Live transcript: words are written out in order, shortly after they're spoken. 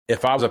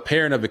If I was a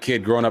parent of a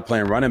kid growing up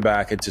playing running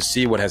back and to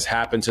see what has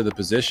happened to the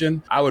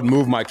position, I would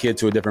move my kid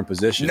to a different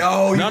position.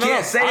 No, you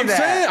can't say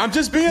that. I'm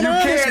just being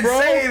honest, bro.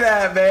 You can't say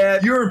that, man.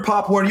 You're in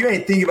Pop Warner. You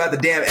ain't thinking about the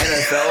damn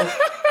NFL.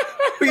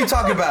 What are you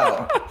talking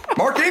about?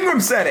 Mark Ingram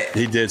said it.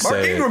 He did say it.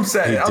 Mark Ingram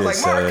said it. I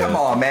was like, Mark, come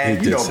on,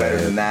 man. You know better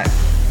than that.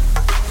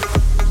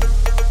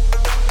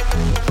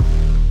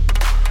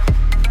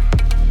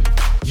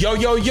 Yo,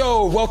 yo,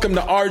 yo. Welcome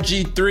to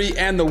RG3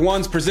 and the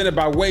Ones, presented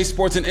by Way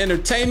Sports and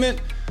Entertainment.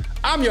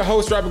 I'm your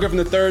host, Robert Griffin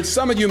III.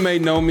 Some of you may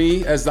know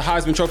me as the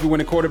Heisman Trophy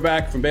winning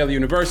quarterback from Baylor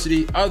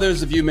University.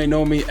 Others of you may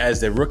know me as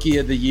the Rookie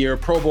of the Year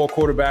Pro Bowl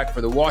quarterback for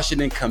the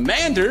Washington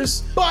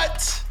Commanders.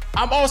 But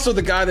I'm also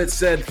the guy that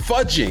said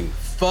fudging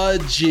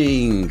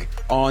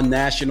on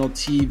national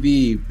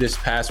TV this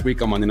past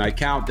week on Monday Night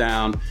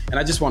Countdown. And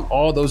I just want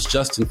all those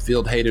Justin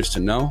Field haters to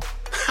know,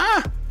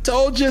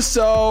 told you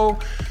so.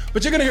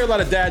 But you're going to hear a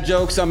lot of dad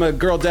jokes. I'm a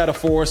girl dad of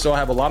 4, so I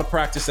have a lot of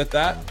practice at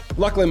that.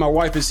 Luckily, my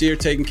wife is here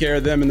taking care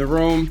of them in the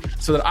room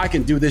so that I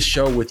can do this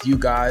show with you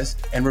guys.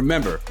 And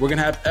remember, we're going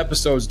to have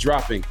episodes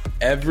dropping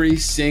every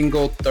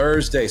single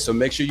Thursday. So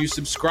make sure you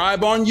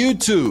subscribe on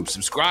YouTube.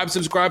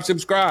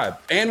 Subscribe.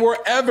 And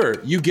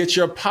wherever you get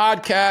your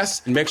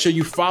podcasts. And make sure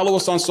you follow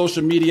us on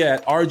social media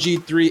at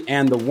RG3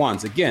 and the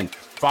Ones. Again,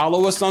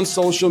 follow us on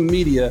social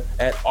media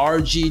at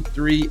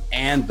RG3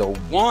 and the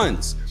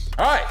Ones.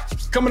 All right,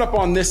 coming up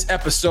on this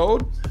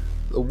episode,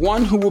 the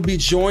one who will be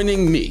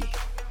joining me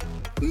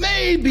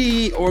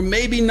maybe or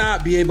maybe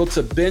not be able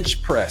to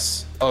bench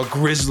press a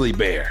grizzly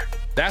bear.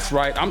 That's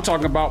right, I'm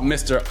talking about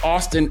Mr.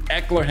 Austin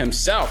Ekeler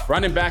himself,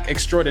 running back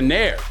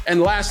extraordinaire.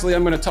 And lastly,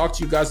 I'm going to talk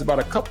to you guys about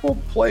a couple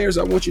players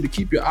I want you to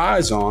keep your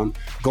eyes on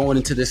going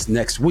into this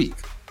next week.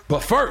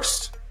 But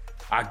first,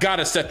 I got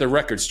to set the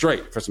record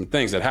straight for some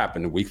things that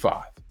happened in week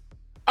 5.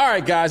 All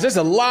right, guys, there's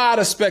a lot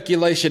of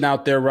speculation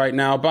out there right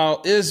now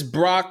about, is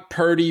Brock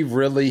Purdy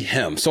really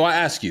him? So I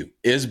ask you,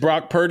 is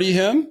Brock Purdy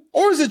him?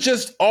 Or is it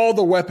just all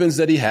the weapons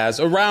that he has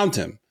around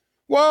him?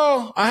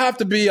 Well, I have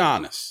to be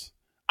honest.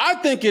 I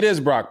think it is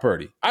Brock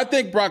Purdy. I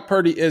think Brock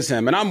Purdy is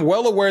him. And I'm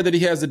well aware that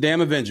he has the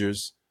damn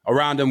Avengers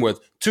around him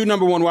with 2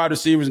 number 1 wide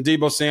receivers in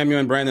Deebo Samuel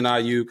and Brandon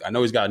Ayuk. I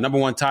know he's got a number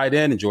 1 tight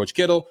end in George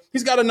Kittle.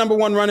 He's got a number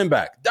 1 running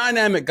back,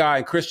 dynamic guy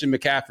in Christian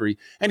McCaffrey.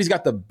 And he's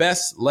got the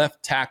best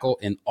left tackle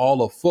in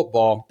all of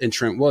football in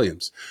Trent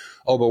Williams.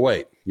 Oh, but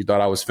wait, you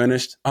thought I was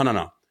finished? Oh,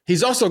 no.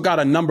 He's also got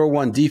a number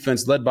 1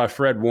 defense led by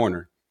Fred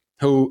Warner,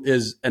 who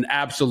is an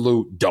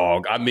absolute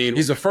dog. I mean,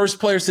 he's the first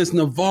player since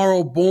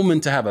Navarro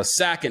Bowman to have a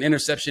sack, an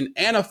interception,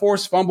 and a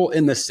forced fumble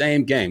in the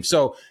same game.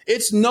 So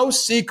it's no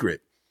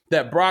secret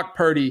that Brock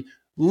Purdy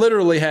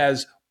literally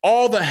has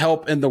all the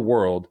help in the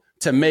world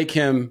to make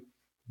him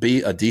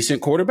be a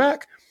decent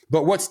quarterback.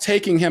 But what's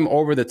taking him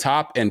over the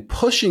top and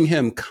pushing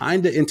him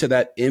kind of into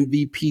that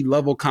MVP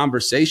level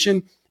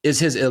conversation is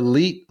his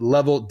elite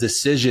level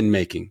decision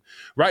making.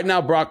 Right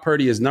now, Brock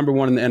Purdy is number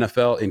 1 in the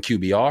NFL in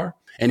QBR,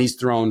 and he's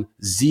thrown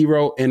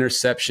 0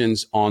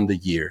 interceptions on the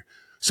year.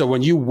 So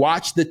when you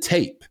watch the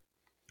tape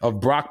of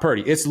Brock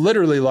Purdy, it's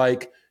literally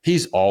like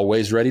he's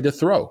always ready to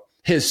throw.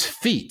 His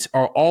feet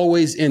are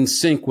always in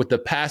sync with the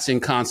passing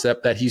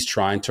concept that he's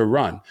trying to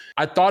run.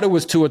 I thought it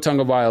was Tua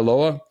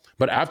Tagovailoa,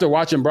 but after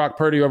watching Brock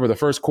Purdy over the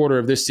first quarter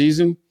of this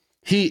season,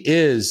 he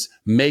is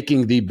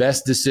making the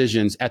best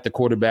decisions at the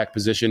quarterback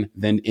position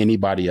than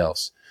anybody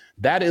else.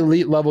 That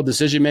elite level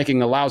decision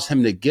making allows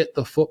him to get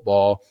the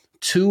football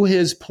to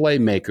his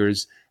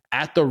playmakers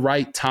at the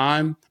right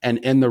time and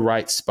in the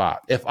right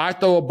spot. If I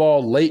throw a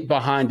ball late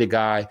behind a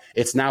guy,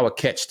 it's now a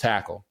catch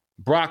tackle.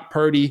 Brock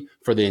Purdy,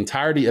 for the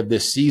entirety of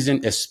this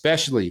season,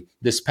 especially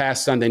this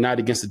past Sunday night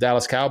against the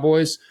Dallas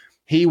Cowboys,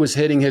 he was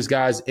hitting his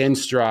guys in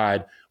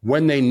stride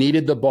when they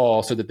needed the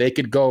ball so that they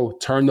could go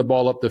turn the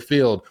ball up the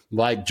field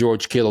like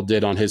George Kittle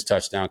did on his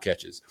touchdown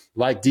catches,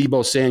 like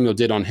Deebo Samuel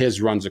did on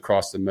his runs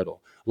across the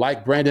middle,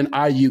 like Brandon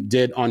Ayuk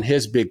did on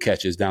his big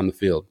catches down the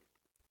field.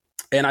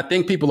 And I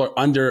think people are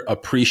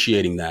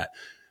underappreciating that,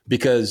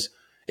 because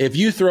if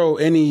you throw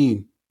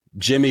any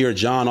Jimmy or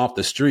John off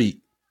the street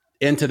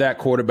into that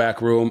quarterback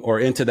room or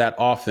into that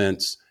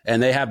offense,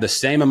 and they have the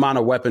same amount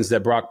of weapons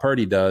that Brock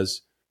Purdy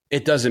does,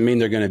 it doesn't mean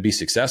they're going to be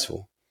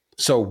successful.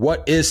 So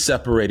what is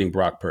separating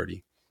Brock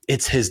Purdy?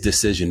 It's his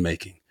decision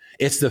making.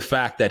 It's the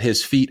fact that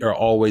his feet are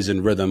always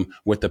in rhythm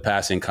with the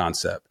passing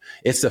concept.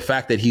 It's the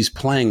fact that he's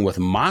playing with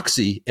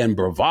moxie and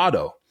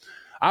bravado.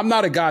 I'm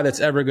not a guy that's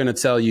ever going to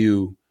tell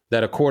you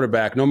that a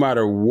quarterback, no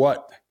matter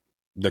what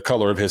the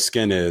color of his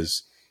skin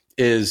is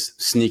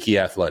sneaky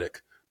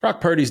athletic.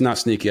 Brock Purdy's not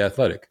sneaky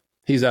athletic.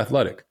 He's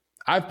athletic.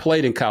 I've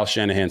played in Kyle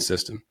Shanahan's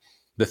system.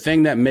 The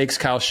thing that makes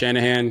Kyle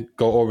Shanahan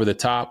go over the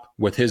top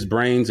with his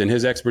brains and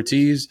his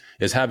expertise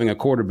is having a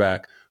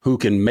quarterback who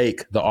can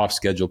make the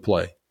off-schedule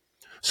play.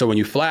 So when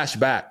you flash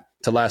back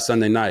to last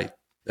Sunday night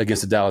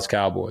against the Dallas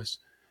Cowboys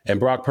and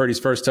Brock Purdy's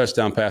first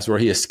touchdown pass where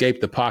he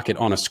escaped the pocket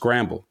on a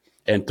scramble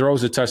and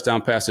throws a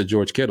touchdown pass to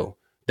George Kittle,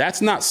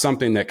 that's not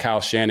something that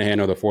Kyle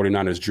Shanahan or the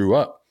 49ers drew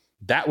up.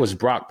 That was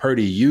Brock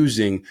Purdy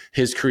using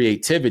his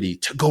creativity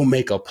to go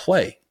make a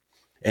play.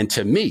 And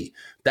to me,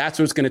 that's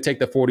what's going to take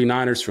the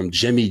 49ers from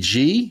Jimmy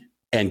G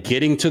and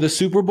getting to the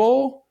Super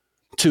Bowl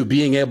to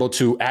being able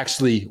to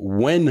actually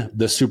win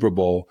the Super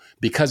Bowl,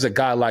 because a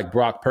guy like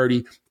Brock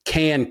Purdy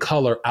can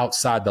color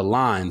outside the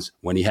lines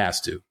when he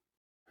has to.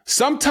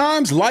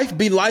 Sometimes life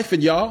be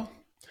lifing, y'all.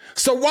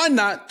 So why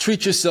not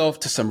treat yourself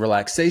to some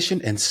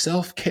relaxation and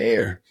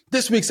self-care?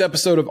 This week's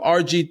episode of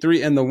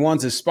RG3 and the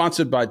Ones is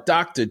sponsored by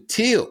Dr.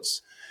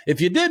 Teal's.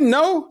 If you didn't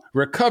know,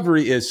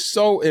 recovery is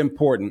so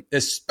important,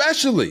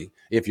 especially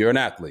if you're an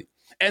athlete.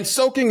 And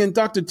soaking in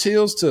Dr.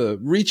 Teal's to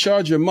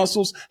recharge your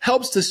muscles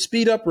helps to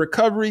speed up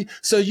recovery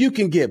so you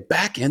can get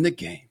back in the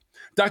game.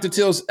 Dr.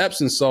 Teal's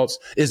Epsom salts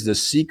is the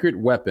secret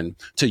weapon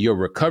to your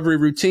recovery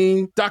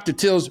routine. Dr.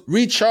 Teal's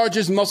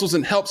recharges muscles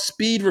and helps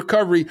speed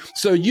recovery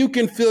so you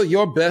can feel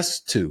your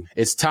best too.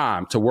 It's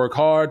time to work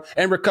hard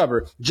and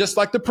recover just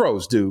like the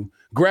pros do.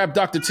 Grab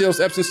Dr. Teal's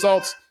Epsom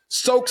salts,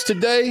 soaks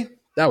today.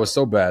 That was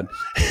so bad.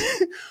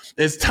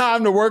 It's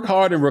time to work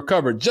hard and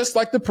recover just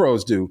like the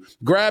pros do.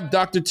 Grab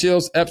Dr.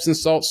 Teal's Epsom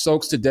salt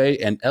soaks today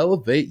and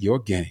elevate your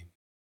game.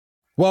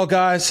 Well,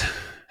 guys,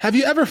 have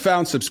you ever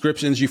found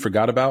subscriptions you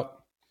forgot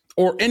about?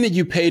 Or any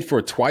you paid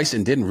for twice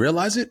and didn't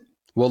realize it?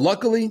 Well,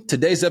 luckily,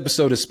 today's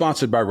episode is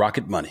sponsored by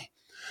Rocket Money.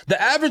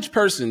 The average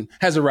person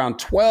has around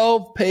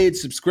 12 paid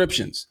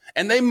subscriptions,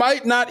 and they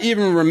might not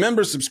even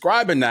remember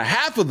subscribing to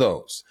half of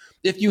those.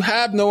 If you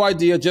have no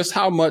idea just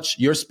how much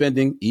you're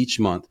spending each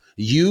month,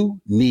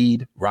 you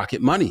need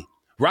Rocket Money.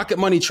 Rocket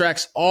Money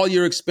tracks all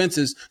your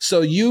expenses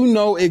so you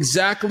know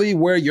exactly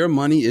where your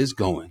money is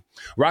going.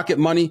 Rocket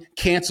Money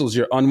cancels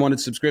your unwanted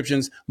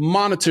subscriptions,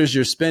 monitors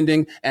your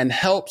spending, and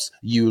helps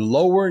you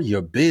lower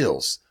your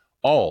bills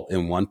all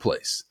in one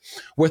place.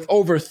 With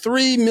over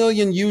 3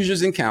 million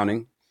users and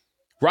counting,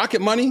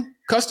 Rocket Money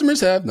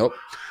customers have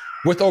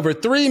With over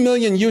 3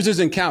 million users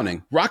and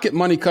counting, Rocket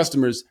Money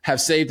customers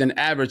have saved an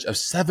average of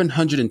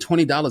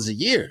 $720 a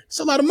year. It's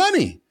a lot of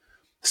money.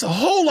 It's a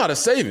whole lot of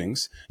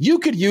savings you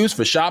could use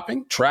for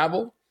shopping,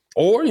 travel,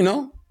 or,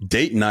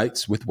 date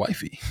nights with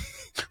wifey.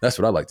 That's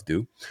what I like to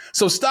do.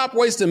 So stop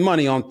wasting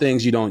money on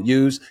things you don't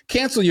use,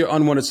 cancel your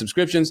unwanted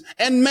subscriptions,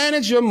 and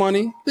manage your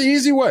money the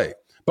easy way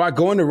by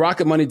going to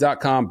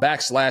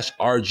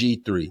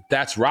rocketmoney.com/RG3.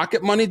 That's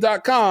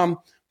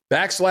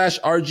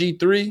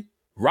rocketmoney.com/RG3,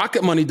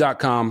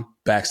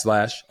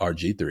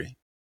 rocketmoney.com/RG3.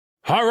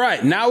 All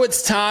right, now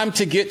it's time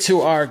to get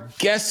to our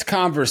guest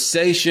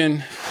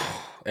conversation.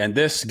 And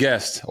this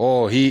guest,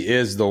 he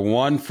is the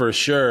one for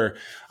sure.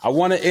 I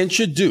want to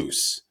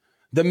introduce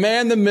the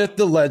man, the myth,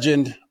 the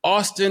legend,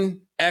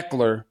 Austin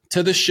Ekeler,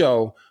 to the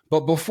show.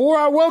 But before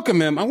I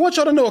welcome him, I want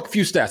y'all to know a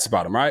few stats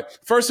about him, right?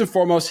 First and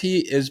foremost, he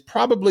is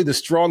probably the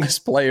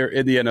strongest player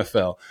in the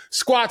NFL.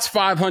 Squats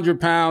 500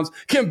 pounds,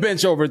 can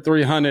bench over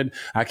 300.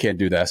 I can't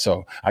do that,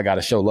 so I got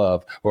to show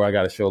love.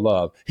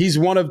 He's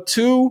one of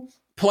two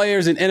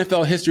players in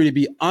NFL history to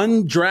be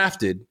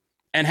undrafted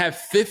and have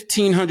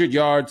 1,500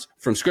 yards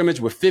from scrimmage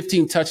with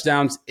 15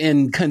 touchdowns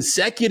in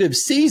consecutive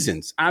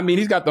seasons. I mean,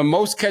 he's got the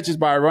most catches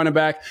by a running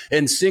back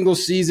in single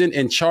season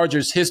in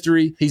Chargers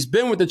history. He's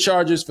been with the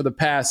Chargers for the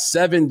past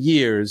 7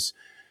 years,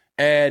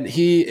 and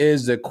he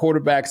is the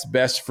quarterback's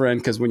best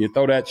friend because when you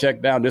throw that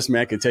check down, this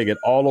man can take it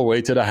all the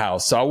way to the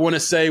house. So I want to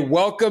say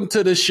welcome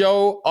to the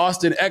show,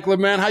 Austin Ekeler,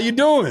 man. How you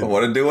doing? What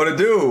to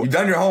do. You've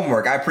done your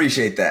homework. I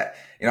appreciate that.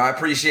 I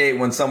appreciate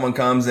when someone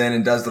comes in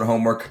and does their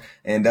homework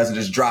and doesn't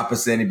just drop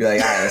us in and be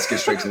like, all right, let's get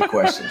straight to the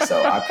question. So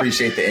I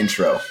appreciate the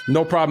intro.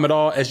 No problem at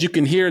all. As you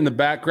can hear in the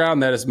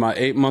background, that is my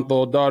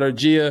 8-month-old daughter,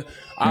 Gia.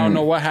 I don't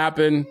know what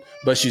happened,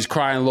 but she's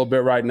crying a little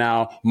bit right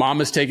now.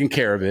 Mama's taking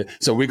care of it.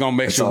 So we're going to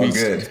make sure we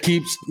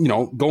keep,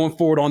 going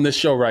forward on this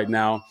show right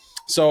now.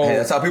 So hey,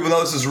 that's how people know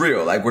this is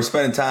real. Like, we're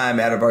spending time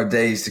out of our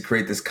days to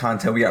create this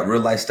content. We got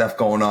real life stuff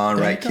going on,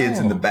 right? Kids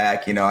in the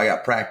back. I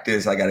got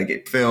practice. I got to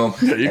get film.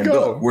 There you go.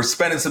 Look, we're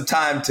spending some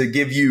time to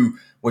give you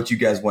what you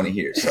guys want to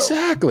hear. So,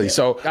 exactly. Yeah.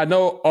 So I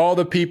know all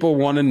the people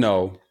want to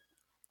know.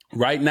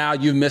 Right now,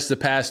 you've missed the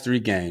past 3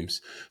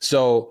 games.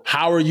 So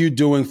how are you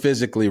doing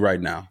physically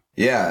right now?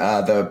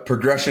 Yeah, the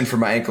progression for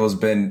my ankle has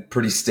been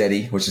pretty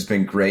steady, which has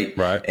been great.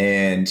 Right.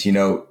 And,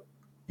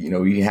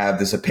 we have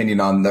this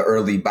opinion on the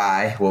early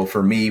bye. Well,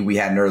 for me, we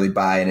had an early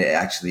bye, and it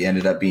actually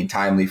ended up being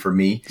timely for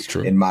me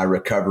in my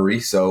recovery.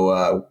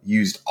 So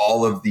used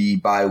all of the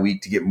bye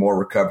week to get more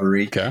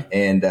recovery. Okay.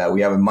 And we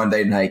have a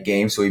Monday night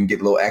game, so we can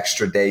get a little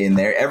extra day in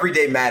there. Every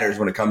day matters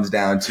when it comes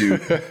down to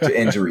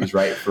injuries,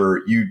 right?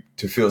 For you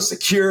to feel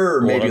secure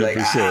or maybe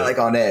 100%. like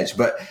on edge.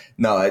 But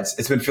no,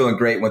 it's been feeling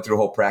great. Went through a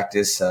whole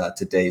practice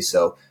today.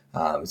 So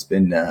it's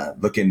been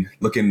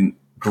looking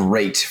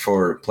great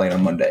for playing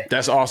on Monday.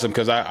 That's awesome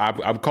because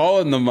I'm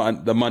calling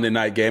the Monday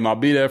night game. I'll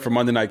be there for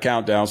Monday night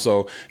countdown.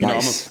 So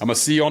nice. I'm gonna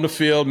see you on the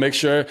field. Make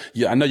sure.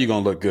 I know you're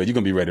gonna look good. You're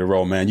gonna be ready to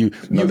roll, man. You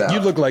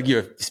look like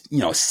you're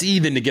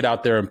seething to get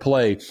out there and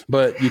play.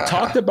 But you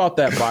talked about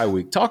that bye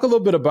week. Talk a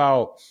little bit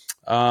about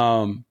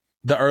the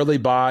early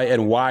bye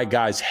and why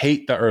guys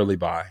hate the early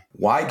bye.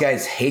 Why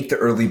guys hate the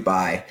early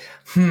bye?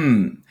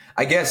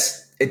 I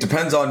guess it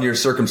depends on your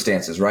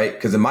circumstances, right?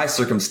 Because in my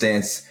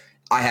circumstance,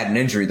 I had an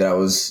injury that I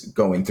was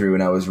going through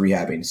and I was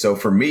rehabbing. So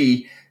for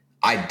me,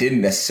 I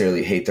didn't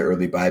necessarily hate the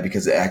early bye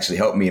because it actually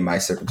helped me in my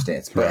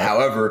circumstance. But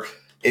however,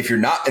 if you're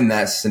not in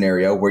that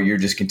scenario where you're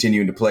just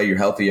continuing to play, you're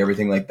healthy,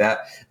 everything like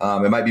that,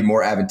 it might be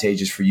more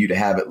advantageous for you to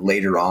have it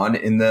later on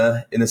in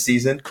the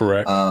season.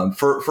 Correct.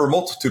 For a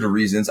multitude of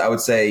reasons, I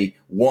would say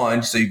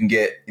one, so you can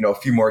get a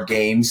few more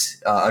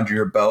games under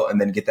your belt and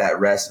then get that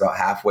rest about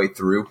halfway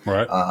through.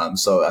 Right.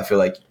 So I feel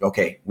like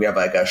we have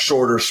like a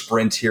shorter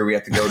sprint here we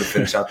have to go to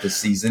finish out this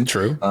season.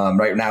 True.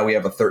 Right now we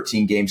have a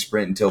 13-game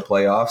sprint until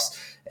playoffs.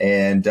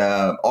 And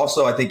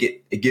also, I think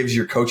it gives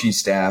your coaching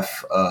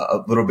staff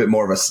a little bit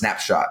more of a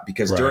snapshot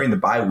because during the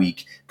bye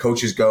week,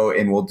 coaches go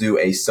and will do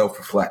a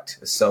self-reflect,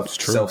 a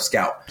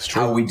self-scout.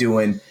 How are we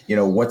doing?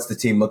 What's the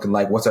team looking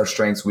like? What's our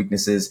strengths,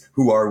 weaknesses?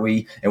 Who are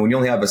we? And when you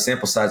only have a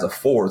sample size of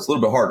 4, it's a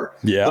little bit harder.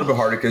 Yeah. A little bit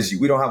harder because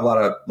we don't have a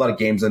lot of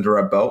games under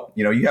our belt.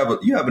 You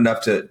have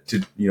enough to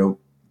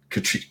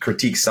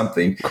critique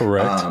something.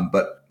 Correct.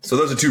 So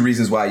those are 2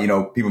 reasons why,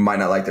 people might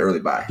not like the early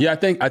bye. Yeah,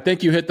 I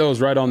think you hit those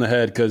right on the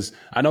head because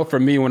I know for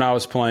me when I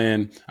was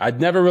playing,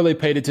 I'd never really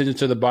paid attention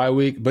to the bye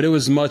week, but it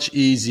was much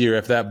easier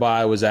if that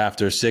bye was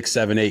after 6,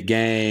 7, 8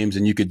 games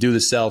and you could do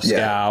the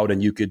self-scout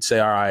and you could say,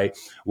 all right,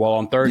 well,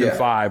 on 3rd and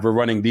 5, we're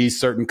running these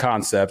certain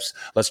concepts.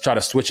 Let's try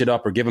to switch it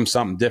up or give them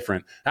something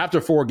different. After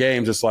 4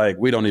 games, it's like,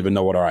 we don't even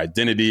know what our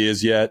identity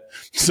is yet.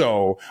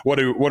 So what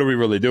are we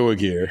really doing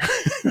here?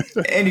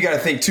 And you got to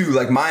think too,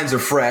 like minds are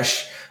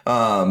fresh.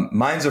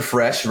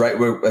 Right?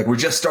 We're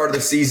just started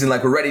the season,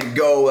 like we're ready to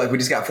go. Like we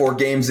just got 4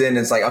 games in. And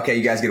it's like, okay,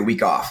 you guys get a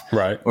week off.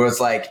 Right. Where it's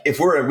like, if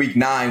we're at week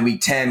 9,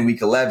 week 10,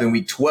 week 11,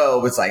 week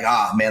 12, it's like,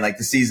 man, like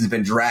the season's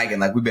been dragging.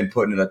 Like we've been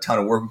putting in a ton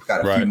of work. We've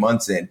got a few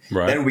months in.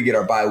 Right. Then we get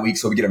our bye week.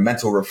 So we get a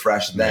mental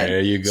refresh then.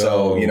 There you go.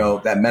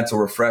 So, that mental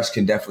refresh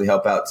can definitely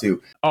help out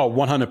too. Oh,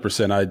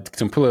 100%. I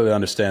completely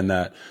understand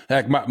that.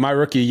 Heck, my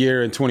rookie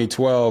year in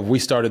 2012, we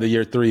started the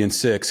year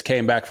 3-6,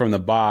 came back from the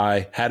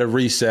bye, had a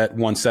reset,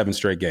 won 7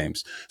 straight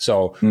games.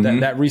 So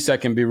that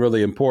reset can be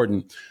really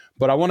important.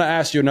 But I want to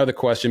ask you another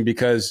question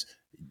because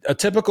a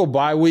typical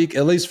bye week,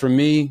 at least for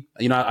me,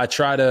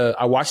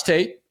 I watch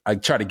tape. I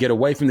try to get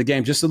away from the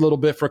game just a little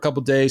bit for a couple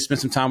of days,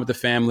 spend some time with the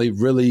family,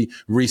 really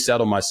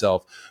resettle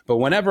myself. But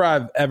whenever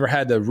I've ever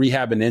had to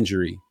rehab an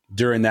injury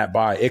during that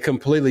bye, it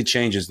completely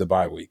changes the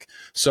bye week.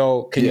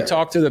 So can you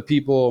talk to the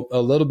people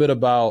a little bit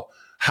about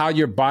how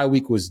your bye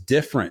week was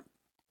different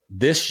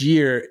this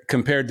year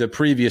compared to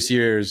previous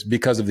years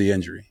because of the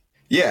injury?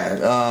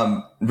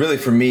 Yeah, really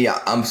for me,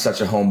 I'm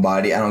such a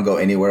homebody. I don't go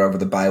anywhere over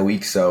the bye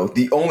week. So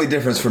the only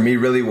difference for me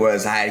really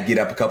was I had to get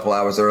up a couple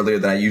hours earlier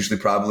than I usually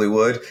probably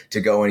would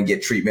to go and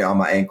get treatment on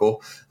my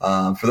ankle.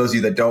 For those of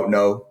you that don't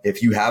know,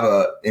 if you have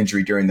a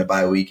injury during the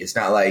bye week, it's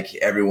not like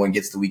everyone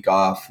gets the week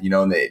off,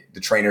 and the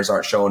trainers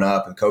aren't showing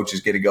up and coaches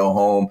get to go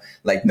home.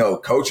 Like, no,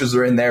 coaches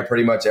are in there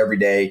pretty much every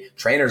day.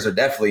 Trainers are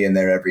definitely in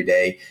there every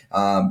day.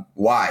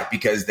 Why?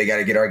 Because they got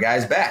to get our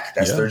guys back.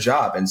 That's their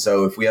job. And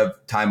so if we have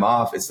time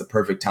off, it's the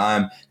perfect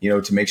time,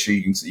 to make sure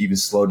you can even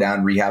slow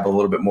down, rehab a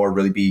little bit more,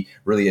 really be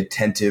really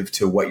attentive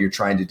to what you're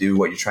trying to do,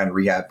 what you're trying to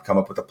rehab, come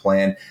up with a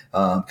plan,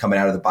 coming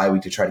out of the bye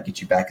week to try to get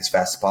you back as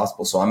fast as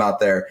possible. So I'm out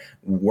there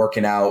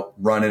working out,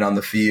 running on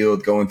the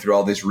field, going through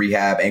all this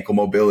rehab, ankle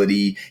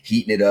mobility,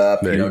 heating it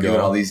up, doing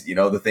all these,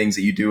 the things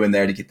that you do in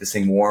there to get this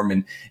thing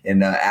warm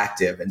and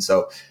active. And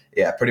so,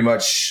 yeah, pretty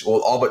much,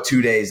 all but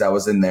 2 days I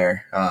was in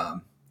there.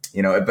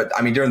 But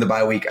I mean, during the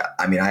bye week,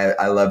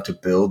 I love to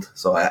build.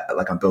 So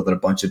I'm building a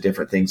bunch of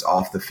different things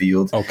off the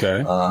field.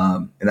 Okay.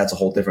 And that's a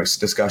whole different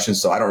discussion.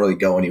 So I don't really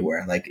go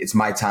anywhere. Like, it's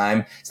my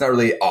time. It's not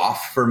really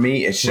off for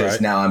me. It's just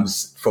now I'm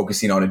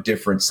focusing on a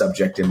different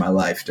subject in my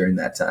life during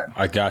that time.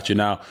 I got you.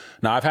 Now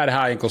I've had a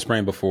high ankle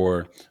sprain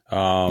before.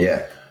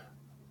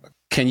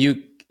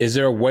 Is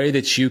there a way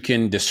that you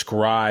can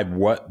describe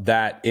what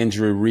that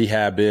injury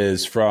rehab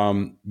is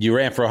from? You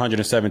ran for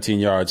 117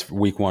 yards for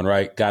week 1,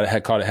 right? Had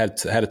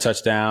a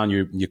touchdown.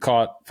 You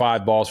caught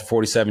 5 balls for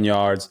 47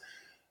 yards.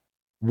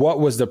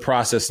 What was the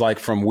process like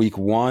from week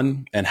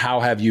 1, and how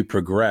have you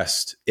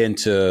progressed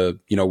into,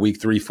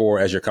 week 3, 4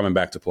 as you're coming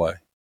back to play?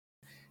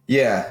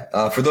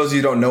 Yeah. For those of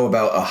you who don't know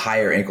about a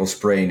higher ankle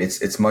sprain,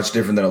 it's much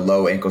different than a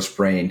low ankle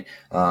sprain,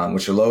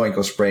 which a low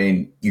ankle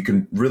sprain, you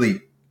can really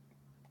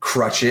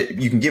crutch it.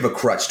 You can give a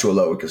crutch to a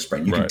low ankle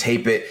sprain. You can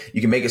tape it.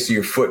 You can make it so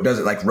your foot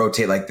doesn't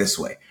rotate like this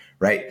way,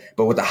 right?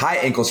 But with a high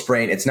ankle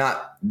sprain, it's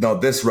not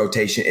this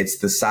rotation. It's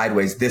the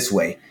sideways this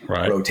way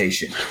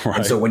rotation. Right.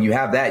 And so when you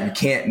have that, you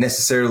can't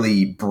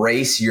necessarily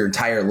brace your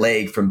entire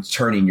leg from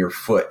turning your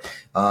foot.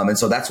 And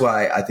so that's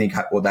why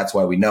that's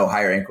why we know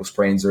higher ankle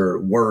sprains are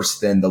worse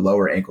than the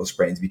lower ankle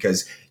sprains,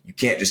 because you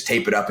can't just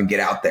tape it up and get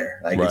out there.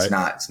 Like it's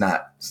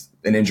not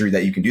an injury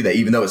that you can do that,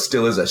 even though it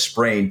still is a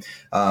sprain.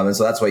 And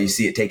so that's why you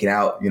see it taken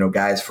out,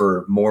 guys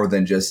for more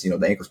than just,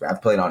 the ankle sprain.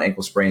 I've played on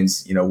ankle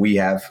sprains, we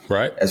have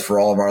as for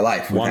all of our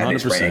life. We've had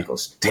sprained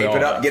ankles. Tape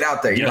it up, get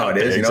out there. You know how it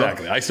is.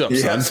 Exactly. Ice up,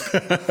 son.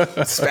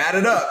 Spat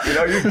it up.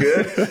 You're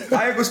good.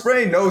 High ankle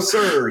sprain. No,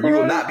 sir. You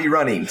will not be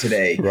running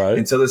today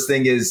until this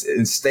thing is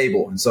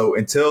stable. And so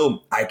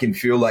until I can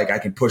feel like I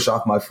can push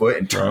off my foot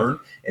and turn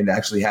and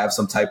actually have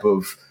some type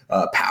of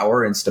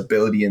power and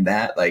stability in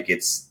that, like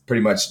it's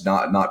pretty much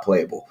not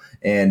playable.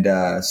 And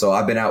so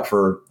I've been out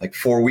for like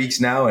 4 weeks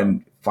now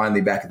and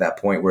finally back at that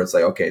point where it's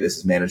like, okay, this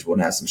is manageable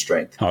and has some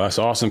strength. Oh, that's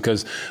awesome.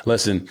 Because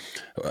listen,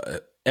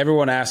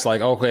 everyone asks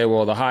like, okay,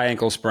 well, the high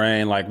ankle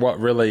sprain, like what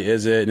really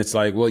is it? And it's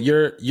like, well,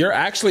 you're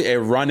actually a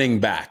running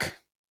back.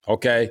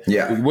 Okay.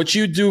 Yeah. What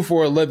you do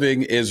for a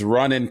living is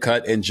run and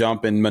cut and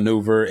jump and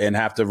maneuver and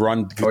have to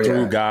run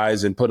through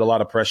guys and put a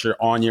lot of pressure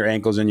on your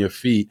ankles and your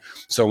feet.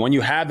 So when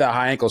you have that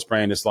high ankle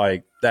sprain, it's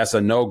like, that's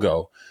a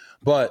no-go.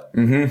 But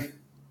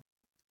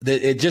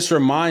it just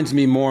reminds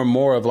me more and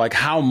more of like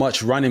how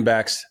much running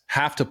backs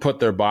have to put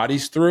their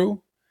bodies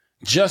through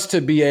just to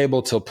be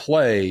able to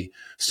play.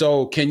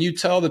 So can you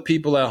tell the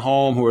people at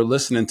home who are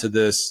listening to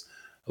this,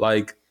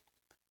 like,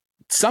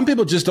 some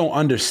people just don't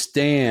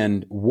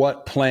understand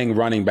what playing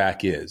running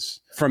back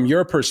is. From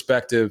your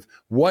perspective,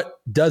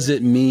 what does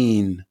it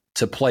mean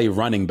to play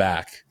running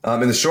back?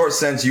 In the short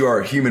sense, you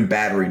are a human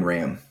battering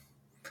ram.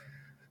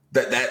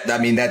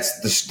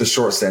 That's the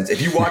short sense.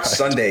 If you watch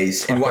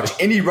Sundays and watch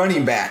any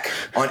running back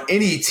on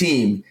any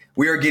team,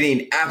 we are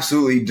getting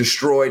absolutely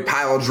destroyed,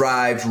 pile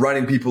drives,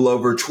 running people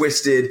over,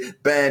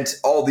 twisted, bent,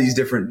 all these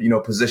different,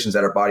 positions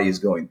that our body is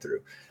going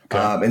through.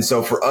 Okay. And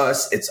so for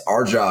us, it's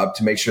our job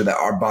to make sure that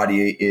our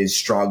body is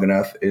strong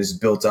enough, is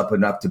built up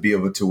enough to be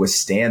able to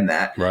withstand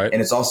that. Right.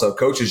 And it's also a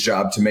coach's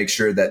job to make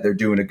sure that they're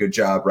doing a good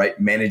job, right?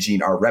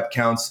 Managing our rep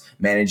counts,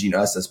 managing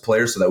us as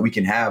players so that we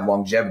can have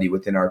longevity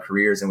within our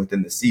careers and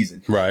within the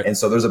season. Right. And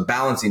so there's a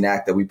balancing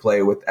act that we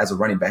play with as a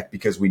running back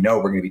because we know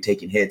we're going to be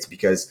taking hits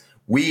because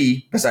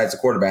we, besides the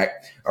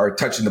quarterback, are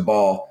touching the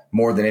ball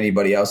more than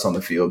anybody else on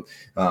the field.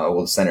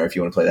 The center, if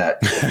you want to play that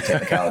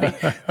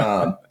technicality.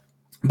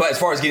 But as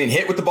far as getting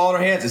hit with the ball in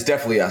our hands, it's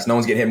definitely us. No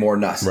one's getting hit more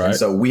than us. Right. And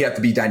so we have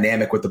to be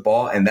dynamic with the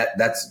ball. And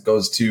that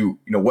goes to,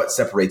 what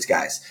separates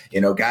guys.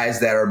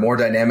 Guys that are more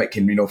dynamic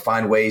can,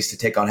 find ways to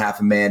take on half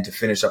a man, to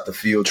finish up the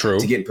field, True.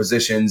 To get in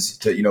positions,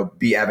 to,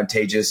 be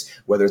advantageous,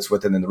 whether it's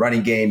within the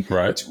running game,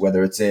 right.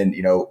 Whether it's in,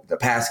 the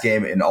pass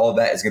game, and all of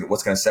that is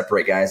what's going to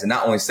separate guys. And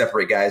not only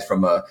separate guys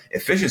from a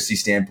efficiency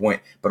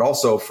standpoint, but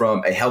also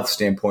from a health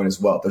standpoint as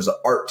well. There's an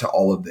art to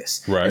all of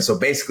this. Right. And so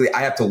basically I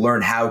have to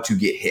learn how to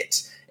get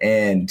hit.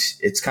 And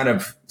it's kind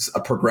of a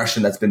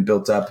progression that's been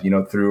built up,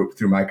 through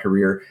my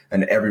career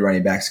and every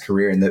running back's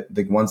career. And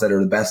the ones that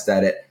are the best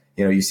at it,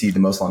 you see the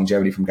most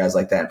longevity from guys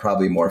like that and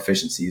probably more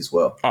efficiency as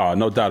well. Oh,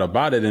 no doubt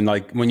about it. And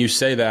like when you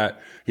say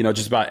that,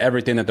 just about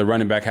everything that the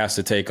running back has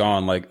to take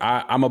on, like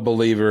I'm a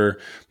believer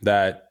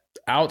that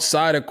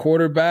outside a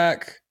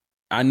quarterback,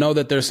 I know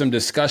that there's some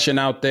discussion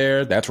out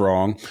there that's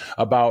wrong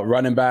about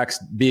running backs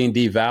being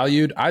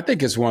devalued. I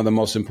think it's one of the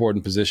most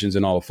important positions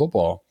in all of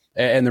football.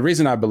 And the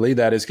reason I believe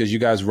that is because you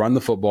guys run the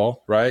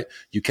football, right?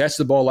 You catch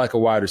the ball like a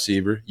wide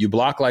receiver. You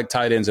block like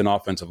tight ends and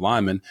offensive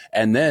linemen.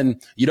 And then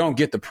you don't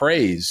get the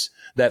praise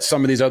that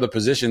some of these other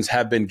positions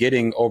have been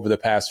getting over the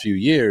past few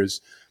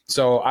years.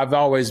 So I've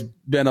always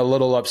been a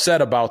little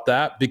upset about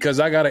that because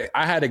I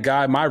had a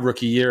guy my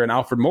rookie year in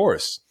Alfred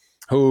Morris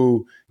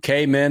who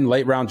came in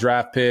late round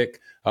draft pick.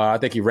 I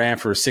think he ran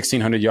for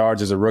 1,600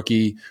 yards as a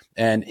rookie.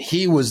 And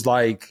he was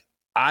like,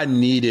 I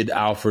needed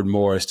Alfred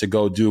Morris to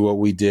go do what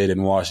we did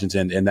in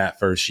Washington in that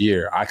first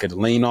year. I could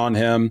lean on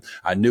him.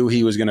 I knew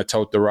he was going to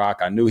tote the rock.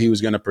 I knew he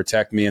was going to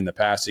protect me in the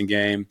passing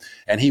game.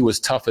 And he was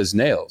tough as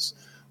nails.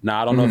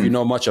 Now, I don't know if you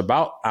know much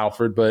about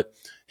Alfred, but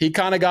he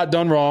kind of got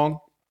done wrong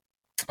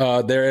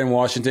there in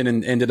Washington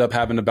and ended up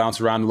having to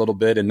bounce around a little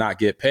bit and not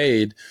get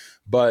paid.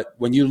 But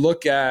when you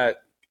look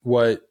at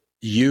what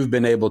you've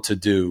been able to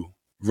do,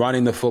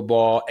 running the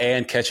football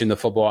and catching the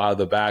football out of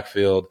the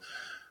backfield,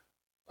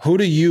 who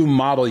do you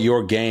model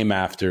your game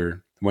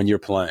after when you're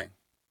playing?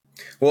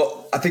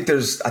 Well, I think I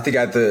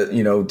have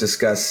to,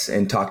 discuss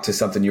and talk to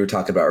something you were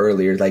talking about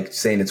earlier, like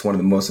saying it's one of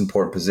the most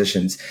important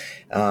positions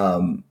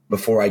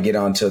before I get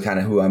on to kind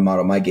of who I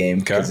model my game,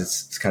 because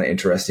it's kind of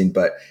interesting.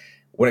 But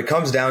when it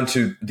comes down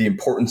to the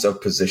importance of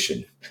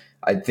position,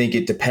 I think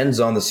it depends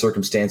on the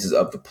circumstances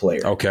of the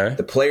player. Okay.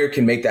 The player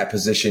can make that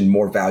position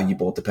more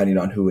valuable depending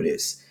on who it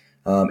is.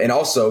 And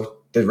also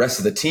the rest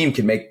of the team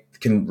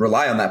can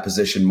rely on that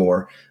position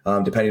more,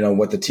 depending on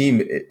what the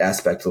team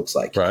aspect looks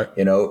like. Right.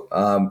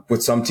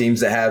 With some teams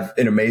that have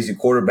an amazing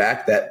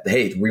quarterback that,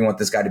 hey, we want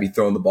this guy to be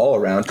throwing the ball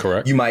around.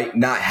 Correct. You might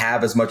not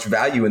have as much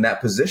value in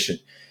that position.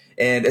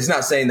 And it's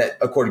not saying that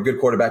a good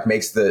quarterback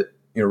makes the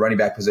running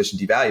back position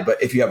devalued,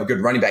 but if you have a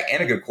good running back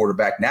and a good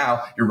quarterback,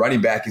 now your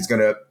running back is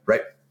going to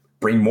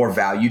bring more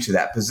value to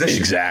that position.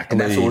 Exactly.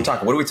 And that's what we're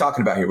talking. What are we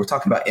talking about here? We're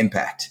talking about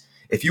impact.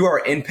 If you are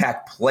an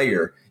impact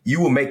player, you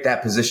will make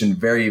that position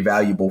very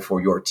valuable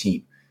for your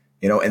team.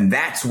 and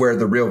that's where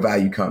the real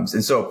value comes.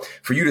 And so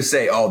for you to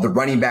say, oh, the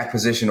running back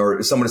position,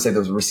 or someone to say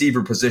the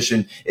receiver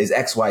position is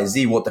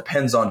XYZ, well, it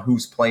depends on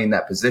who's playing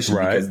that position,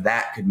 because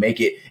that could make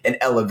it an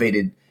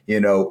elevated,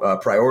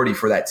 priority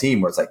for that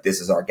team, where it's like, this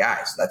is our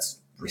guys. That's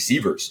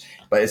receivers,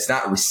 but it's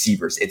not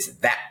receivers. It's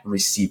that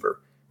receiver,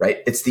 right?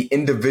 It's the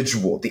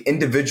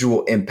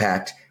individual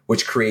impact,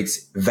 which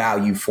creates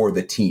value for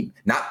the team,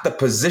 not the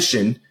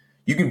position.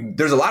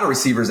 There's a lot of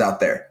receivers out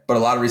there, but a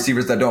lot of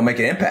receivers that don't make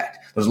an impact.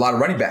 There's a lot of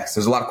running backs.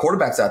 There's a lot of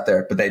quarterbacks out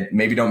there, but they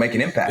maybe don't make an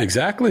impact.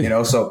 Exactly.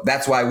 So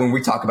that's why when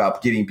we talk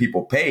about getting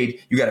people paid,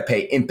 you got to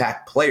pay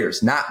impact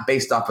players, not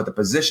based off of the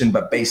position,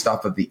 but based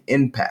off of the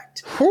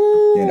impact.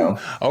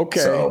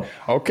 Okay.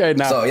 Okay.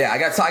 Now. So yeah, I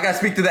got to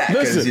speak to that.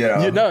 Listen,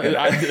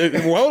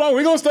 hold on.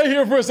 We're gonna stay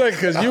here for a second,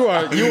 because you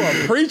are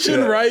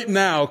preaching right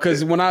now.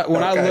 Because when I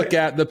look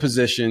at the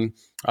position,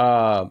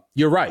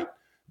 you're right.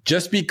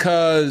 Just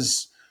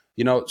because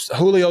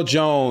Julio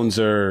Jones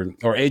or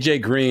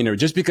AJ Green, or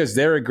just because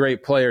they're a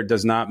great player,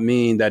 does not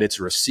mean that it's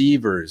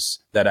receivers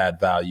that add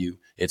value.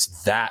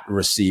 It's that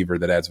receiver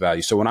that adds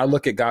value. So when I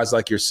look at guys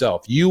like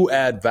yourself, you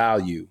add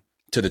value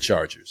to the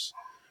Chargers,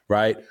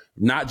 right?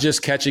 Not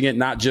just catching it,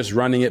 not just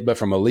running it, but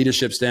from a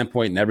leadership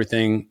standpoint and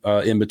everything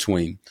in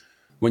between.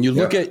 When you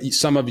look at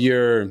some of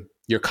your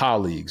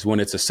colleagues, when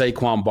it's a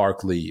Saquon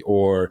Barkley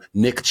or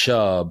Nick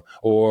Chubb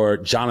or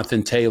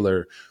Jonathan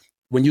Taylor,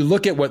 when you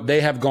look at what they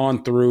have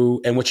gone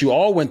through and what you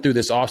all went through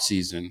this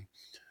offseason,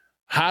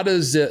 how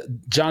does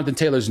Jonathan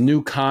Taylor's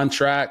new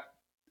contract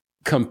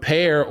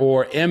compare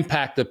or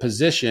impact the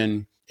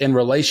position in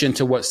relation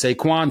to what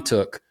Saquon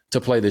took to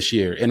play this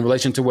year, in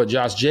relation to what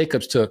Josh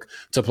Jacobs took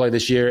to play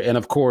this year, and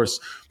of course,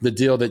 the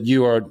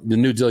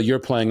new deal you're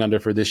playing under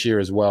for this year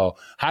as well?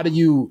 How do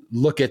you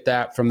look at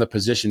that from the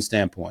position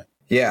standpoint?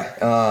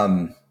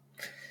 Yeah,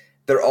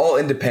 they're all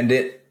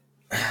independent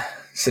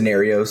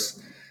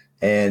scenarios,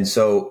 and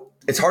so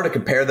it's hard to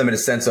compare them in a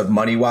sense of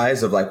money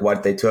wise of like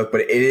what they took,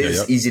 but it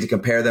is easy to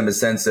compare them in a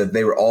sense of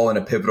they were all in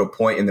a pivotal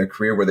point in their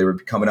career where they were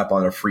coming up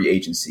on a free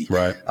agency.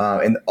 Right.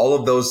 And all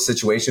of those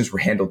situations were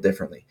handled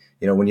differently.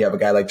 When you have a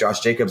guy like Josh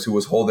Jacobs who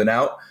was holding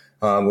out,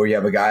 where you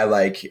have a guy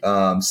like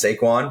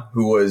Saquon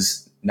who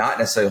was not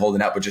necessarily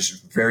holding out, but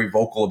just very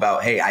vocal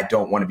about, hey, I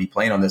don't want to be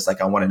playing on this. Like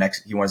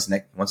he wants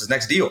his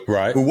next deal.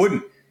 Right. Who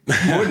wouldn't?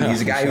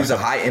 He's a guy who's a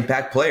high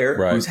impact player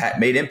who's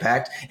made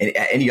impact, and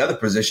at any other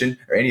position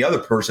or any other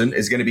person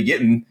is going to be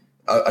getting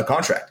a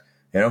contract,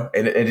 and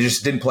it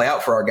just didn't play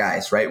out for our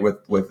guys, right?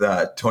 With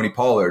Tony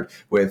Pollard,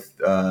 with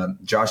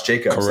Josh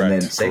Jacobs, and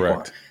then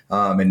Saquon.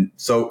 And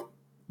so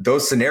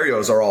those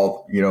scenarios are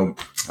all,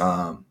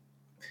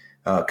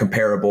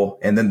 comparable.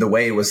 And then the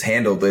way it was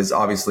handled is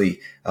obviously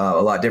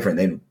a lot different.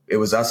 And it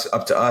was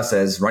up to us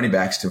as running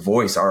backs to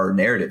voice our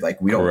narrative.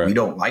 Like we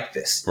don't like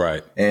this.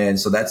 Right. And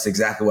so that's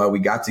exactly why we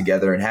got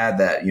together and had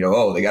that,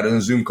 they got a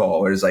Zoom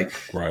call. Or it's like,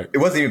 It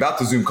wasn't even about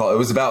the Zoom call. It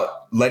was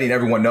about letting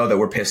everyone know that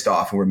we're pissed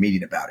off and we're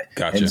meeting about it.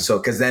 Gotcha. And so,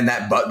 cause then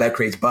that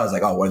creates buzz.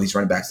 Like, oh, what are these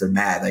running backs? They're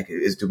mad. Like,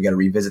 do we got to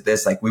revisit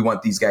this? Like we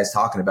want these guys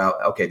talking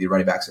about, okay, the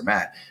running backs are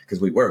mad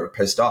because we're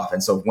pissed off.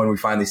 And so when we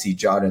finally see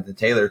Jonathan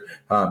Taylor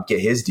get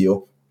his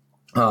deal,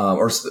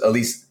 or at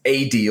least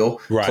a deal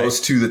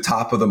close to the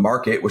top of the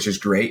market, which is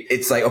great.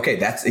 It's like, okay,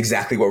 that's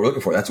exactly what we're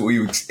looking for. That's what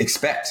we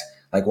expect.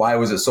 Like, why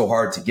was it so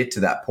hard to get to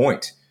that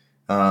point?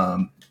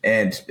 And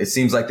it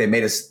seems like they're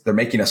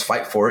making us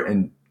fight for it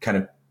and kind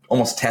of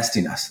almost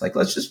testing us. Like,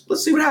 let's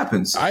see what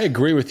happens. I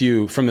agree with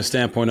you from the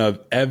standpoint of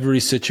every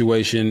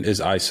situation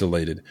is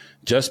isolated.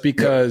 Just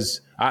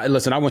because I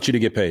want you to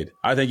get paid.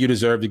 I think you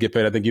deserve to get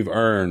paid. I think you've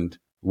earned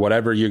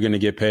whatever you're going to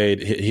get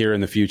paid here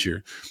in the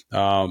future.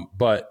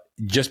 But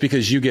just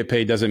because you get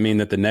paid doesn't mean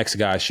that the next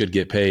guy should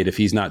get paid if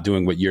he's not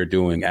doing what you're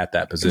doing at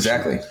that position.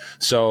 Exactly.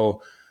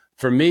 So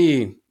for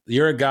me,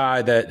 you're a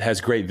guy that has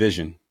great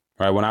vision,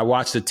 right? When I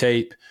watch the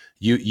tape,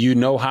 you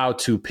know how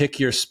to pick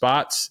your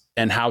spots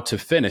and how to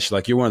finish.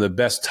 Like you're one of the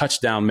best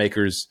touchdown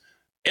makers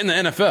in the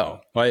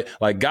NFL, right?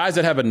 Like guys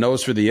that have a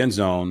nose for the end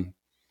zone.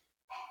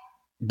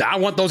 I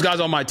want those guys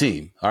on my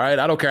team. All right.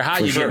 I don't care how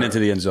you're getting into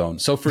the end zone.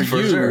 So for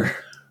you,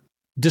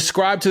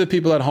 describe to the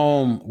people at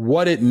home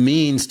what it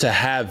means to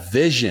have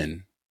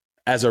vision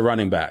as a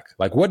running back.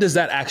 Like, what does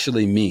that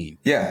actually mean?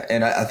 Yeah,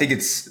 and I think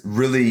it's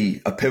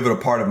really a pivotal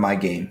part of my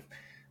game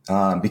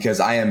because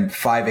I am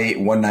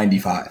 5'8",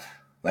 195.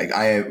 Like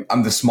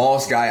I'm the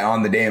smallest guy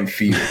on the damn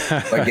field.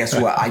 But guess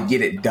what? I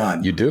get it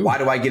done. You do. Why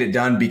do I get it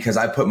done? Because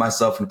I put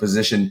myself in a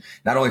position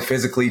not only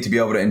physically to be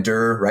able to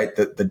endure, right,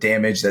 the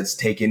damage that's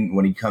taken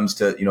when it comes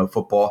to,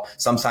 football.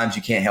 Sometimes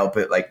you can't help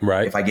it. Like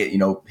if I get,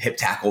 hip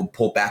tackled,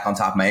 pulled back on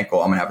top of my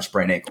ankle, I'm going to have a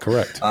sprained ankle.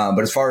 Correct.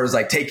 But as far as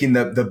like taking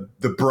the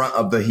brunt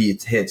of the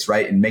hits,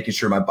 right, and making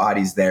sure my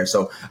body's there.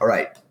 So, all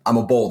right, I'm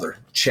a boulder.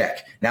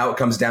 Check. Now it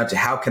comes down to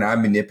how can I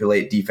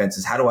manipulate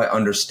defenses? How do I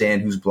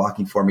understand who's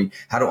blocking for me?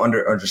 How do I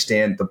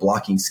understand the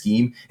blocking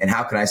scheme? And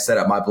how can I set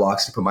up my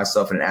blocks to put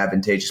myself in an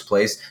advantageous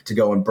place to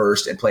go and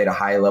burst and play at a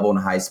high level and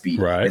high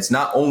speed? Right. It's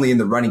not only in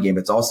the running game,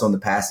 it's also in the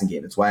passing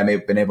game. It's why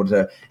I've been able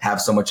to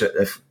have so much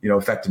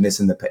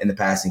effectiveness in the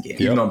passing game,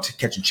 even though I'm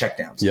catching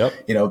checkdowns.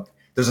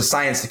 there's a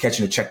science to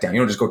catching a check down. You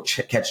don't just go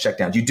catch check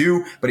downs. You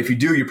do, but if you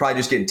do, you're probably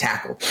just getting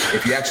tackled.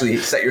 If you actually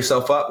set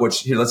yourself up,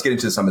 which here, let's get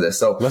into some of this.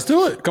 So let's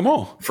do it. Come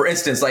on. For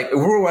instance, like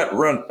we're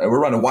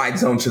running wide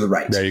zone to the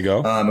right. There you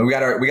go. And we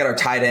got our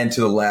tight end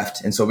to the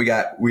left, and so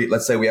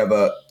let's say we have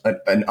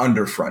an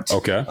under front.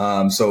 Okay.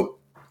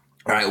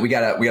 All right, we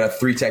got a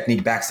 3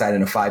 technique backside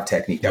and a 5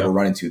 technique that we're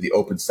running to the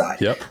open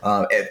side. Yep.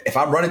 If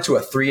I'm running to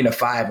a 3 and a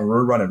 5 and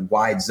we're running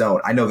wide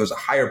zone, I know there's a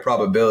higher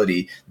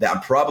probability that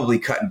I'm probably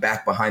cutting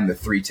back behind the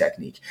 3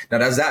 technique. Now,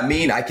 does that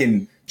mean I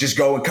can just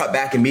go and cut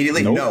back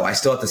immediately? Nope. No, I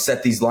still have to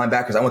set these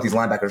linebackers. I want these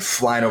linebackers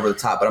flying over the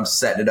top, but I'm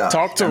setting it up.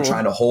 I'm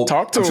trying to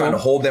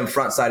hold them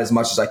front side as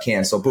much as I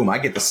can. So boom, I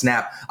get the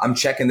snap. I'm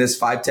checking this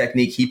 5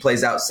 technique. He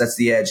plays out, sets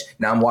the edge.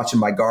 Now I'm watching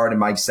my guard and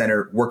my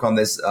center work on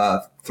this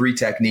 3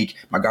 technique.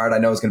 My guard I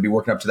know is going to be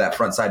working up to that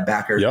front side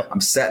backer. Yep. I'm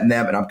setting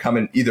them and I'm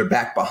coming either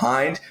back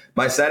behind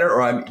my center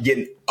or I'm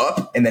getting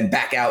up and then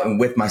back out and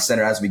with my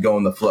center as we go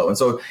in the flow. And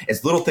so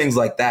it's little things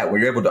like that where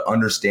you're able to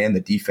understand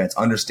the defense,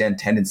 understand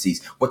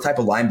tendencies. What type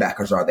of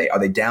linebackers are they? Are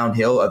they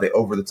downhill? Are they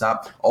over the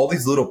top? All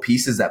these little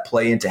pieces that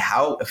play into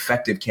how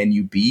effective can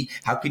you be?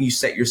 How can you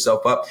set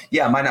yourself up?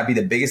 Yeah, I might not be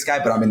the biggest guy,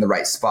 but I'm in the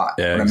right spot.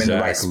 Yeah, when I'm in the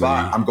right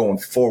spot, I'm going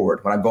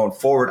forward. When I'm going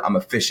forward, I'm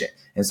efficient.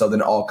 And so then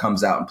it all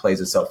comes out and plays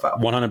itself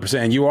out. 100%.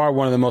 And you are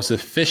one of the most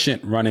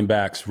efficient running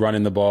backs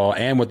running the ball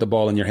and with the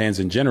ball in your hands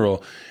in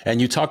general. And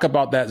you talk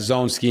about that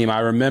zone scheme. I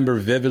remember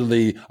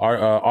vividly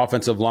our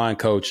offensive line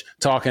coach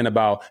talking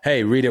about,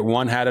 hey, read it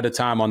one hat at a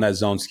time on that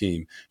zone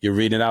scheme. You're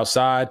reading it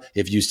outside.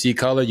 If you see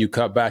color, you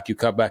cut back, you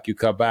cut back, you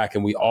cut back.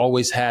 And we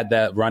always had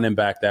that running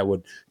back that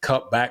would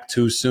cut back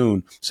too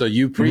soon. So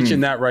you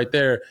preaching that right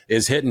there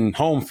is hitting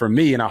home for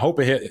me. And I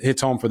hope it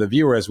hits home for the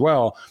viewer as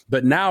well.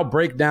 But now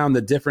break down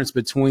the difference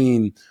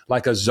between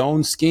like a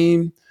zone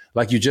scheme,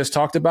 like you just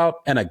talked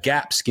about, and a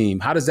gap scheme.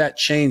 How does that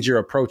change your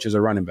approach as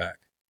a running back?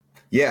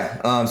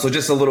 Yeah. So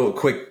just a little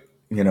quick,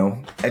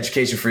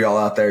 education for y'all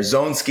out there.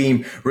 Zone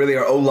scheme, really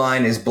our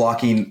O-line is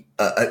blocking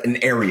an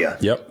area.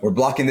 Yep. We're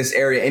blocking this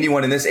area,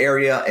 anyone in this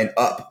area and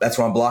up. That's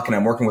what I'm blocking.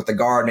 I'm working with the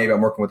guard. Maybe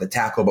I'm working with the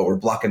tackle, but we're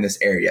blocking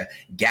this area.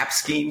 Gap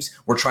schemes,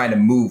 we're trying to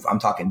move. I'm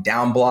talking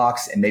down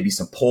blocks and maybe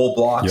some pull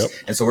blocks. Yep.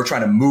 And so we're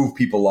trying to move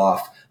people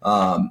off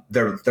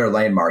their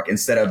landmark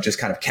instead of just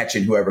kind of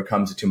catching whoever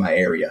comes into my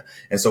area.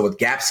 And so with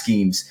gap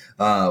schemes,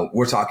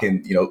 we're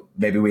talking,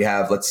 maybe we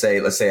have, let's say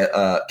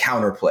a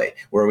counter play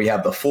where we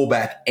have the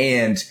fullback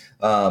and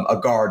a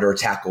guard or a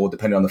tackle,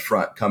 depending on the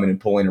front, coming and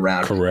pulling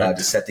around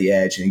to set the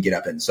edge and get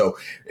up in. So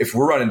if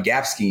we're running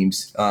gap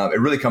schemes, it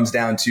really comes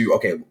down to,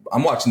 okay,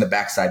 I'm watching the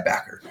backside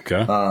backer.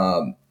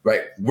 Okay.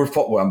 Right.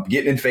 I'm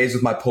getting in phase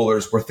with my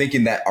pullers. We're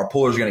thinking that our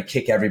pullers are going to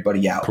kick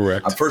everybody out.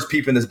 Correct. I'm first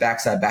peeping this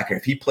backside backer.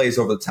 If he plays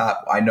over the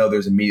top, I know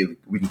there's immediately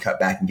we can cut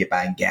back and get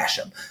by and gash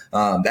him.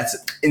 That's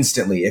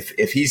instantly.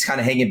 If he's kind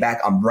of hanging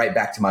back, I'm right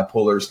back to my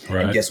pullers.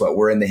 Right. And guess what?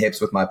 We're in the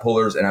hips with my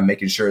pullers, and I'm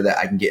making sure that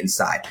I can get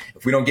inside.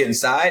 If we don't get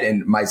inside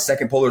and my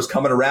second puller is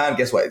coming around,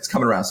 guess what? It's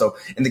coming around. So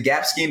in the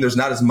gap scheme, there's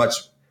not as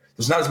much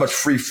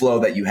free flow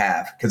that you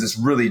have because it's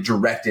really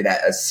directed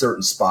at a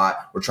certain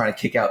spot. We're trying to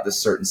kick out this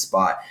certain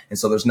spot. And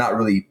so there's not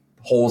really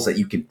holes that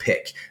you can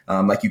pick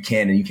like you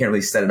can, and you can't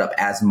really set it up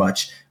as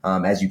much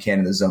as you can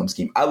in the zone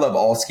scheme. I love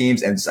all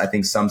schemes, and I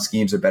think some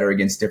schemes are better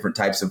against different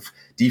types of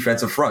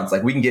defensive fronts.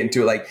 Like we can get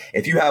into it. Like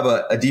if you have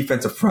a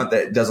defensive front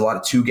that does a lot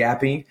of two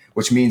gapping,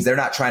 which means they're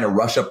not trying to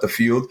rush up the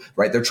field,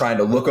 right? They're trying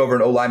to look over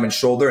an O-lineman's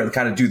shoulder and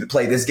kind of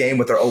play this game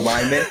with their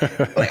O-lineman.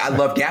 Like I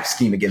love gap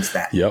scheme against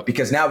that. Yep.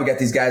 Because now we got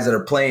these guys that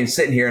are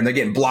sitting here and they're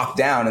getting blocked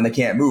down and they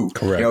can't move.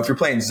 Correct. If you're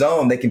playing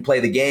zone, they can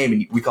play the game,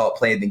 and we call it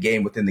playing the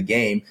game within the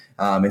game.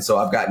 And so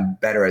I've gotten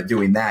better at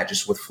doing that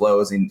just with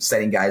flows and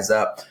setting guys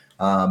up.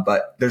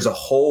 But there's a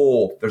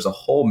whole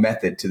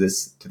method to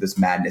this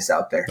madness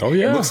out there. Oh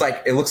yeah.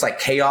 It looks like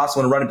chaos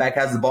when a running back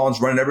has the ball and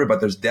is running everywhere, but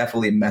there's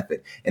definitely a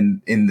method.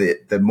 And in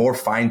the more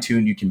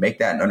fine-tuned you can make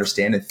that and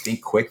understand and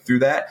think quick through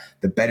that,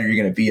 the better you're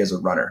going to be as a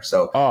runner.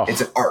 So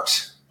it's an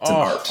art. It's an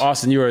art.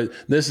 Austin,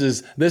 this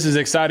is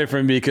exciting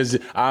for me because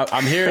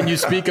I'm hearing you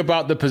speak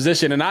about the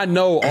position, and I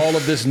know all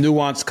of this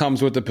nuance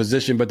comes with the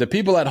position, but the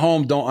people at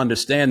home don't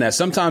understand that.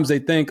 Sometimes they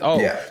think,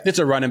 it's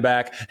a running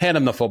back, hand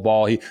him the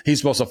football. He's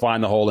supposed to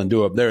find the hole and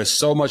do it. There is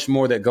so much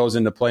more that goes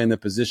into playing the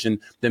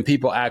position than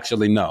people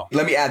actually know.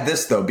 Let me add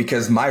this though,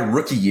 because my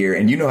rookie year,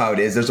 and you know how it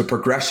is, there's a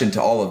progression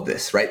to all of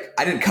this, right?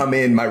 I didn't come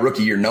in my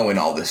rookie year knowing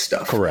all this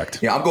stuff.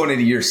 Correct. I'm going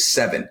into year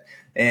 7.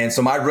 And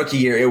so my rookie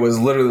year, it was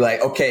literally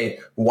like, okay,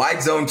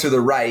 wide zone to the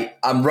right.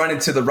 I'm running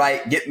to the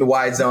right, getting the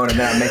wide zone, and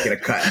then I'm making a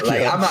cut.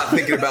 Like I'm not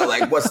thinking about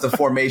like what's the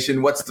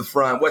formation, what's the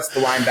front, what's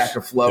the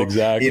linebacker flow.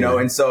 Exactly.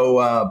 And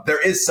so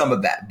there is some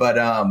of that. But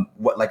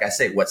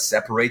what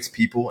separates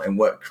people and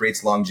what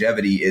creates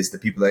longevity is the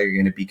people that are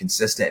going to be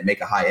consistent and make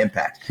a high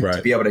impact. Right.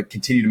 To be able to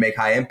continue to make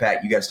high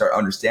impact, you got to start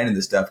understanding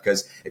this stuff,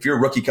 because if you're a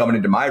rookie coming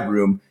into my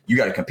room, you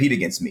got to compete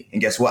against me.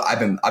 And guess what? I've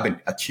been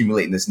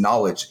accumulating this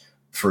knowledge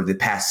for the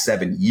past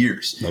 7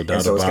 years. No doubt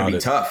and so it's going to about be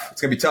it. tough.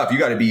 It's going to be tough. You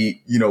got to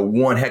be,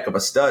 one heck of a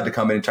stud to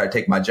come in and try to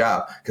take my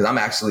job, because I'm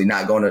actually I'm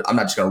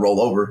not just going to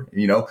roll over.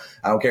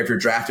 I don't care if you're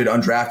drafted,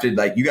 undrafted,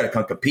 like you got to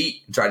come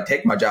compete and try to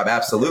take my job.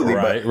 Absolutely.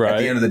 Right, but at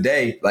the end of the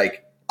day,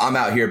 like I'm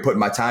out here putting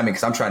my time in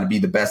because I'm trying to be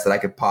the best that I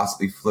could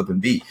possibly flip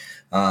and be.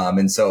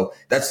 And so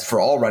that's for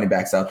all running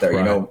backs out there,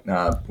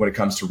 Right. When it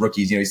comes to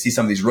rookies, you see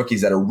some of these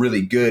rookies that are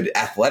really good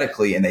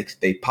athletically and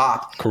they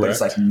pop, Correct. but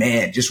it's like,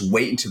 man, just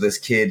wait until this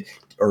kid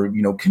or,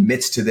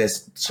 commits to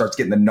this, starts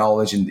getting the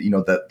knowledge and,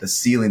 the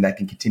ceiling that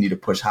can continue to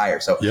push higher.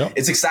 So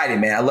It's exciting,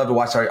 man. I love to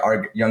watch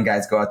our young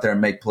guys go out there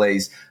and make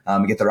plays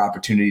and get their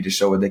opportunity to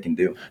show what they can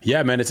do.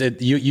 Yeah, man.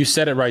 You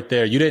said it right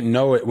there. You didn't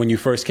know it when you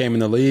first came in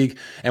the league.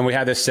 And we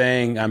had this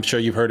saying, I'm sure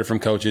you've heard it from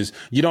coaches,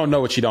 you don't know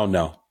what you don't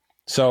know.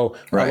 So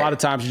A lot of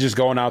times you're just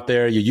going out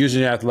there, you're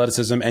using your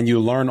athleticism and you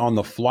learn on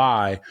the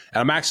fly. And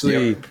I'm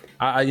actually,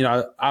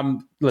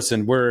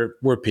 listen,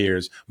 we're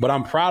peers, but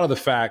I'm proud of the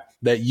fact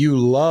that you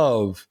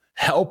love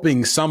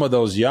helping some of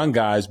those young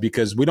guys,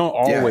 because we don't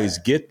always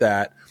get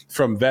that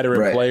from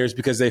veteran players,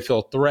 because they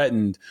feel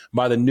threatened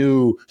by the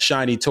new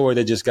shiny toy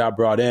that just got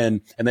brought in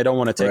and they don't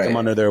want to take them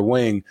under their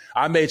wing.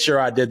 I made sure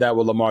I did that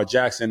with Lamar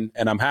Jackson,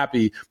 and I'm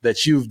happy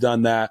that you've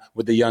done that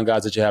with the young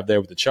guys that you have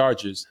there with the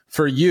Chargers.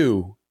 For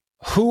you,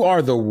 who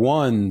are the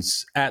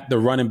ones at the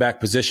running back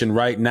position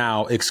right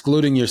now,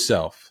 excluding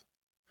yourself?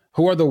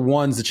 Who are the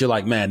ones that you're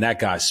like, man, that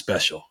guy's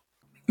special?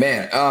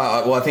 Man,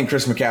 well, I think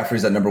Chris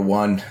McCaffrey's at number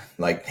one,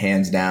 like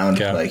hands down.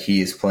 Okay. Like he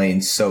is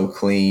playing so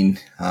clean,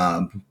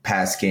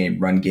 pass game,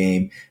 run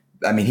game.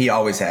 I mean, he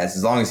always has.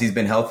 As long as he's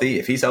been healthy,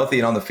 if he's healthy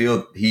and on the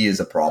field, he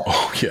is a problem.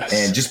 Oh, yes.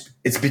 And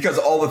it's because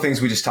of all the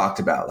things we just talked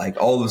about, like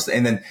all those.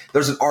 And then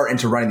there's an art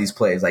into running these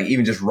plays, like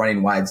even just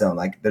running wide zone.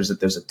 Like there's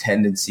a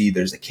tendency,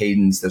 there's a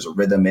cadence, there's a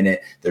rhythm in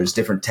it. There's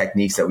different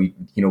techniques that we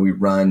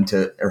run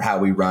or how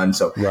we run.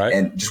 So,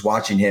 and just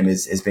watching him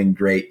has been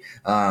great.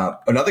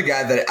 Another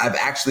guy that I've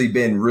actually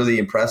been really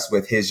impressed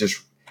with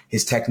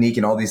his technique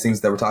and all these things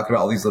that we're talking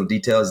about, all these little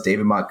details,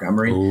 David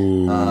Montgomery.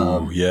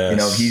 Ooh,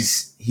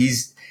 yes.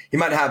 He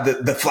might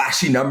have the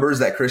flashy numbers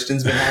that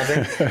Christian's been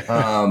having,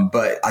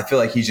 but I feel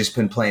like he's just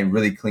been playing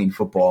really clean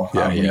football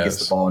when he gets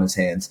the ball in his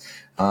hands.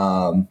 We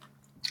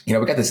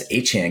got this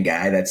Achane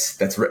guy that's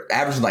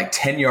averaging like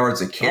 10 yards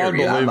a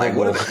carry. I'm like,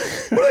 what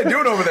are they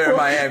doing over there in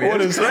Miami?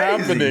 What is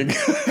happening?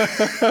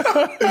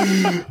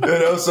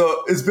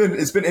 So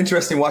it's been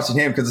interesting watching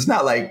him, because it's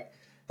not like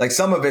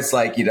some of it's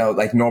like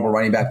normal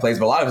running back plays,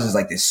 but a lot of it is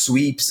like the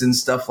sweeps and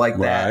stuff like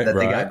that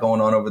they got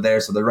going on over there.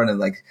 So they're running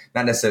like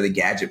not necessarily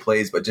gadget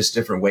plays, but just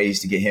different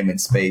ways to get him in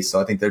space. So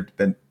I think they've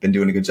been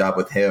doing a good job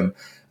with him.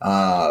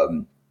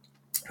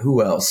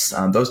 Who else?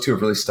 Those two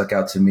have really stuck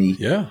out to me.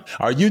 Yeah.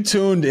 Are you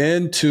tuned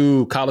in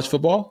to college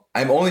football?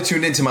 I'm only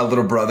tuned into my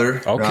little brother,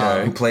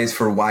 who plays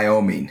for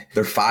Wyoming.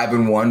 They're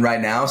 5-1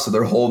 right now, so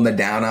they're holding it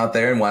down out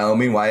there in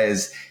Wyoming.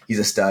 He's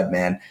a stud,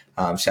 man.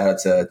 Shout out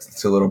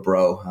to little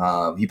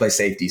bro. He plays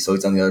safety, so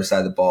he's on the other side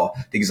of the ball.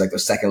 I think he's like their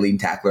second leading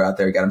tackler out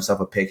there. He got himself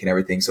a pick and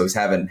everything, so he's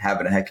having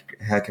a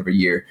heck of a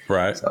year.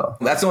 Right. So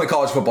that's the only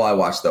college football I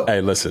watch, though.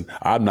 Hey, listen,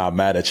 I'm not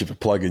mad at you for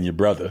plugging your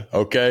brother.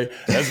 Okay,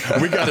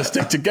 we got to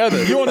stick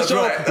together. You want to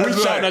show? We're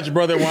shouting at your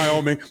brother in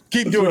Wyoming.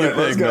 Keep doing your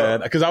thing,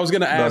 man. Because I was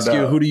going to ask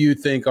you, who do you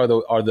think are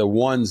the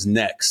ones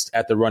next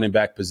at the running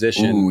back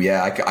position? Ooh,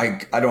 yeah,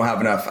 I don't have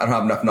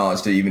enough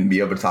knowledge to even be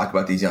able to talk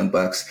about these young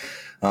bucks.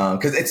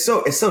 Because it's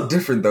so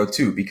different though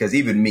too. Because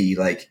even me,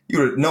 like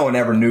no one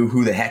ever knew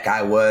who the heck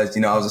I was.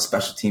 I was a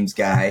special teams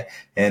guy,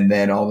 and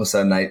then all of a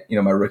sudden, my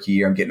rookie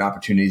year, I'm getting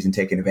opportunities and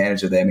taking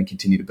advantage of them and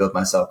continue to build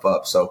myself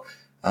up. So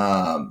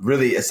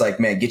really, it's like,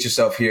 man, get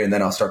yourself here, and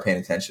then I'll start paying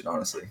attention.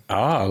 Honestly,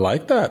 I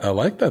like that.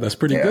 That's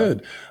pretty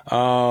good.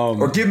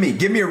 Or give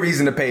me a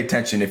reason to pay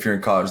attention if you're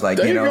in college. Like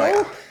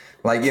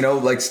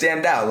like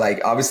stand out.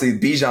 Like obviously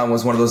Bijan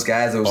was one of those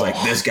guys that was like,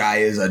 this guy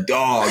is a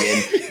dog,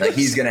 and like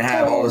he's gonna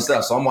have all this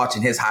stuff. So I'm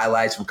watching his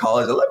highlights from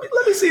college. And let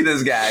me see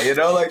this guy.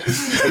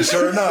 And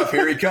sure enough,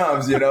 here he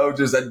comes.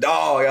 Just a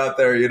dog out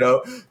there.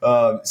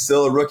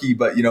 Still a rookie,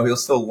 but he'll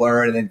still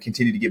learn and then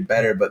continue to get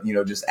better. But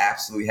just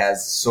absolutely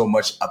has so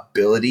much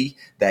ability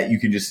that you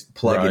can just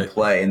plug and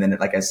play. And then,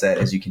 like I said,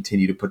 as you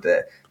continue to put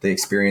the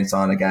experience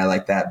on a guy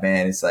like that,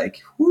 man, it's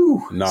like,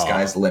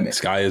 sky's the limit.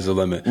 Sky is the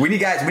limit. We need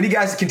guys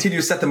to continue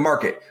to set the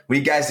market. We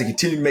need guys to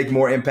continue to make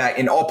more impact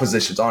in all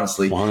positions,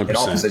 honestly. 100%. In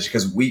all positions,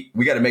 because we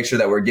got to make sure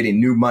that we're getting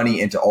new money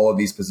into all of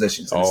these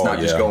positions. And it's not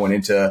just going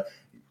into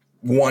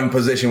one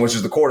position, which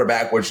is the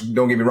quarterback, which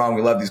don't get me wrong,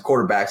 we love these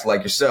quarterbacks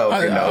like yourself,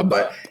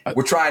 but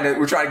we're trying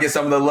to get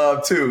some of the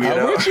love too,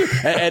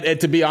 And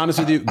to be honest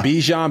with you,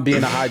 Bijan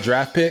being a high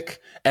draft pick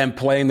and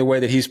playing the way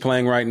that he's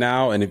playing right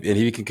now, and if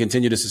he can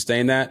continue to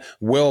sustain that,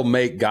 will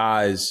make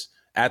guys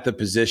at the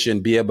position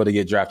be able to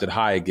get drafted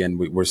high again.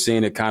 We're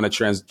seeing it kind of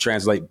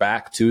translate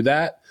back to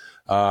that.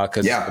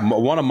 Because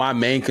one of my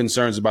main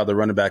concerns about the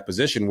running back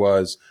position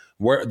was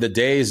where the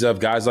days of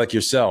guys like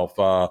yourself,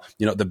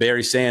 the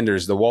Barry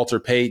Sanders, the Walter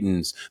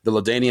Paytons, the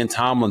LaDainian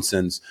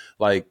Tomlinsons.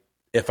 Like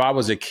if I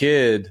was a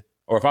kid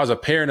or if I was a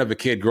parent of a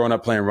kid growing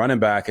up playing running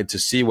back and to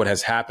see what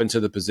has happened to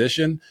the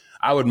position,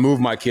 I would move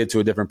my kid to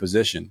a different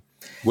position.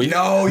 You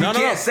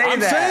can't say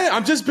that.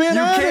 I'm just being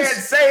honest. You can't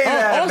say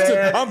that, Austin,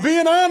 man. I'm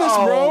being honest,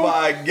 bro. Oh,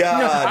 my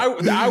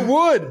God. I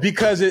would,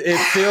 because it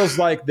feels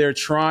like they're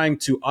trying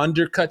to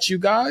undercut you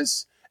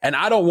guys, and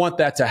I don't want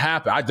that to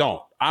happen. I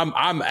don't.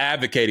 I'm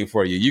advocating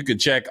for you. You can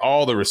check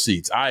all the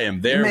receipts. I am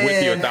there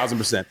with you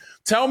 1,000%.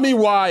 Tell me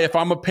why, if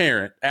I'm a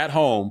parent at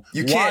home,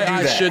 why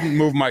I shouldn't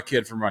move my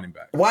kid from running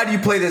back. Why do you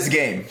play this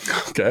game?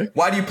 Okay.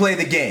 Why do you play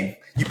the game?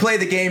 You play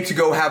the game to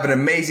go have an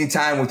amazing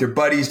time with your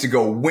buddies, to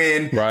go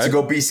win, to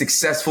go be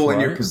successful in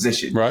your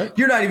position. Right.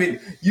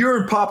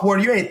 You're in Pop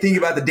Warner. You ain't thinking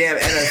about the damn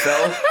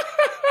NFL.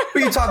 What are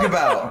you talking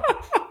about?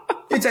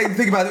 You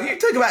think about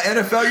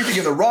NFL, you're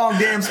thinking the wrong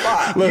damn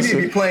spot. Listen. You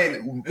need to be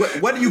playing.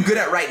 What are you good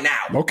at right now?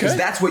 Okay. Because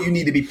that's what you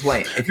need to be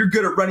playing. If you're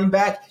good at running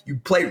back, you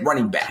play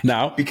running back.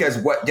 Now.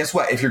 Because guess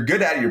what? If you're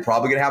good at it, you're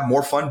probably going to have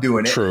more fun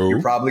doing it. True.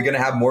 You're probably going to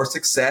have more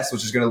success,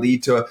 which is going to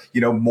lead to,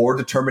 more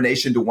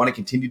determination to want to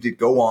continue to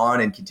go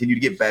on and continue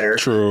to get better.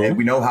 True. And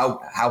we know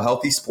how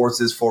healthy sports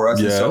is for us.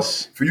 Yes. And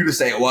so for you to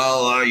say,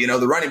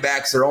 the running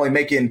backs are only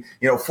making,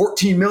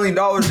 $14 million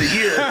a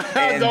year.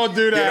 And, don't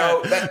do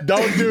that.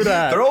 Don't do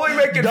that. They're only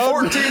making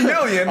 $14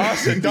 million.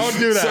 Austin, don't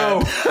do that. So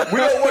we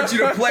don't want you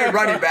to play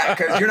running back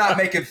because you're not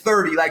making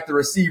 30 like the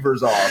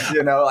receivers are.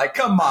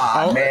 Come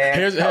on, man.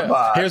 Here's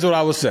what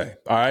I will say.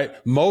 All right.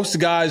 Most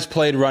guys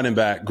played running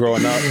back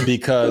growing up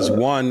because,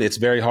 one, it's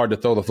very hard to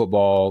throw the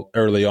football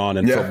early on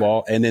in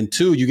football. And then,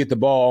 two, you get the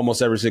ball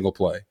almost every single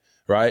play.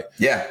 Right?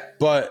 Yeah.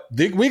 But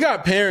we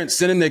got parents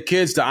sending their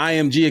kids to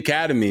IMG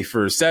Academy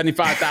for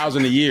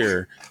 $75,000 a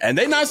year, and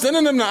they're not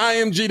sending them to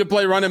IMG to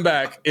play running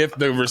back if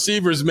the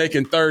receiver's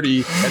making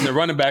 30 and the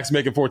running back's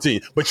making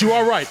 14. But you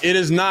are right. It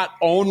is not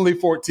only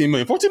 $14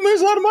 million. $14 million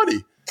is a lot of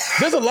money.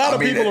 There's a lot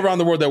of people around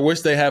the world that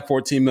wish they had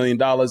 $14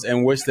 million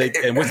and wish they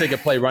could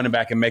play running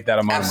back and make that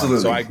amount of money.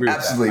 So I agree with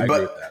that.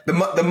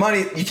 But the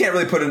money, you can't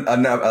really put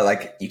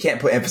you can't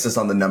put emphasis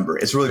on the number.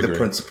 It's really the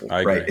principle,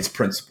 right? It's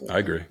principle. I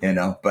agree.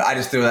 But I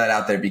just threw that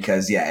out there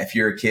because, if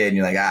you're a kid and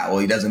you're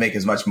like, he doesn't make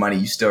as much money,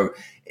 you still,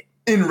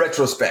 in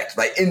retrospect,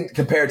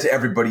 compared to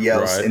everybody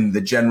else, in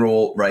the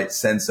general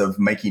sense of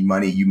making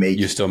money,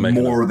 you're still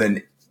making more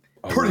than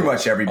pretty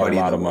much everybody. A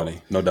lot of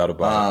money, no doubt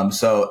about it.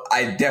 So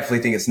I definitely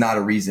think it's not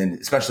a reason,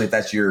 especially if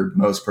that's your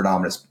most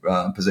predominant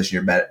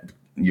position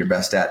you're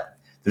best at.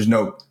 There's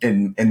no,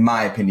 in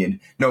my opinion,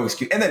 no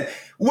excuse. And then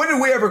when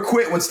do we ever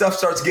quit when stuff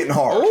starts getting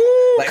hard?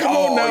 Ooh, come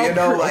on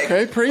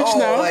now. Preach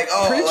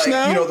now. Preach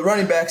now. The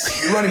running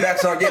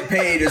backs aren't getting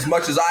paid as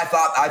much as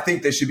I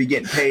think they should be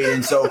getting paid.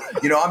 And so,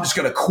 I'm just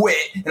going to quit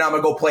and I'm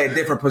going to go play a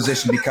different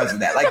position because of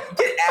that.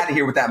 Get out of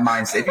here with that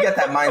mindset. If you got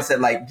that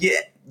mindset,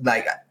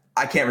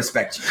 I can't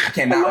respect you. I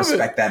cannot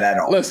respect that at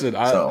all. Listen,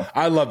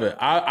 I love it.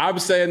 I'm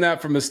saying that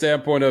from the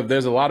standpoint of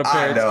there's a lot of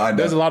parents. I know.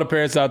 There's a lot of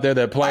parents out there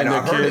that playing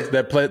their kids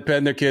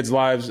playing their kids'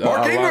 lives.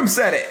 Mark Ingram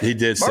said it. He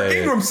did say it. Mark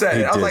Ingram said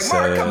it. I was like,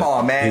 Mark, come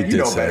on, man. You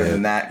know better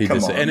than that.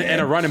 Come on,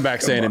 and a running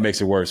back saying it makes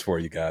it worse for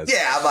you guys.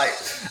 Yeah, I'm like,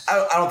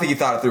 I don't think you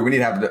thought it through. We need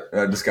to have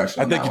a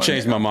discussion. I think you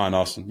changed my mind,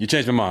 Austin. You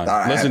changed my mind.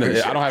 Right, listen,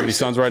 I don't have any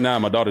sons right now.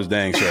 My daughter's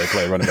dang sure I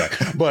play running back.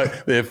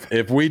 But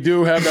if we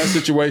do have that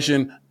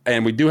situation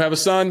and we do have a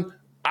son,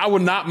 I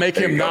would not make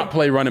him not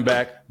play running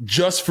back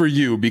just for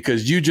you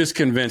because you just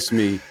convinced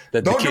me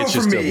that the kid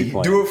should still be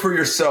playing. Do it for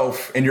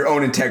yourself and your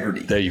own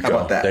integrity. There you go. How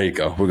about that? There you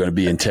go. We're going to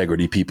be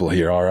integrity people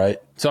here. All right.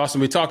 So, Austin,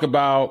 we talk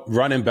about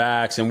running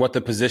backs and what the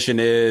position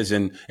is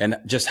and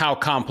just how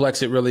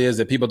complex it really is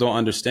that people don't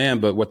understand.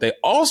 But what they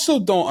also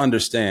don't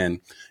understand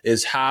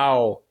is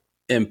how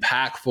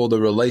impactful the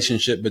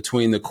relationship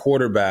between the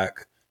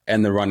quarterback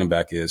and the running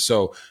back is.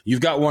 So you've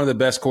got one of the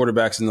best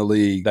quarterbacks in the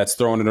league that's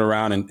throwing it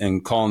around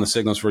and calling the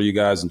signals for you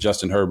guys, and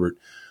Justin Herbert.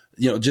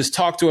 Just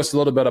talk to us a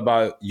little bit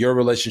about your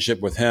relationship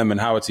with him and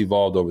how it's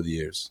evolved over the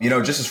years.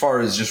 Just as far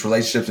as just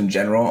relationships in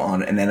general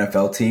on an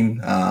NFL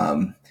team,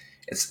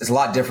 it's a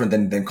lot different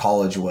than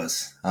college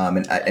was.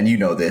 And you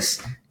know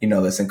this.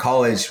 In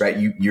college, right?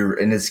 You're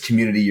in this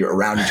community, you're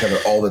around each other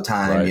all the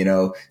time.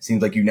 Right.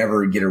 Seems like you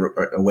never get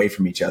away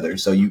from each other.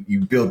 So you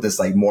build this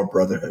more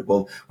brotherhood.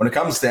 Well, when it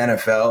comes to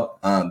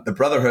NFL, the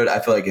brotherhood I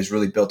feel like is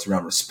really built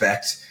around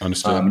respect.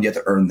 Understood. And you have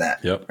to earn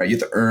that. Yep. Right? You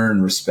have to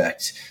earn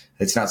respect.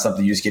 It's not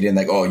something you just get in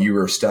you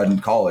were a stud in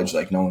college.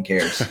 No one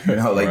cares.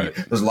 Right.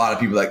 There's a lot of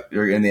people that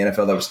are in the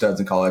NFL that were studs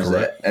in college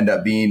that end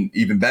up being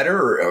even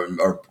better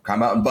or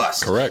come out and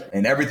bust. Correct.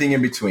 And everything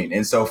in between.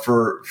 And so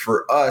for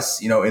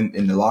us,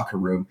 in the locker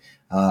room,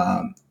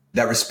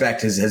 that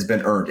respect has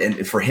been earned.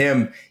 And for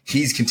him,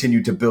 he's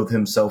continued to build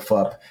himself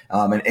up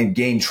and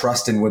gain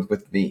trust in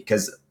with me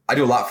because I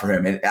do a lot for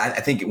him. And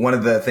I think one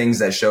of the things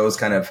that shows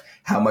kind of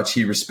how much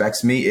he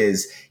respects me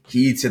is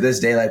he, to this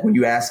day, when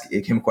you ask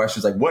him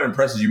questions what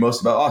impresses you most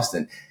about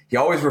Austin, he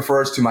always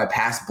refers to my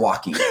pass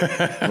blocking.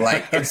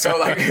 And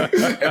so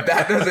if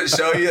that doesn't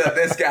show you that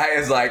this guy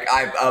is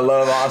I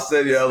love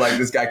Austin,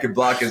 this guy can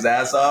block his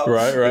ass off.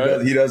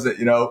 Right. He doesn't,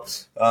 he's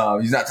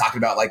not talking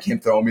about him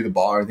throwing me the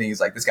ball or anything. He's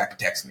this guy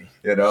protects me,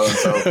 And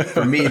so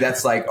for me,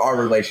 that's our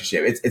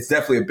relationship. It's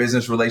definitely a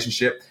business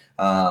relationship.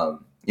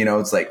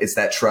 it's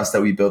that trust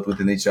that we built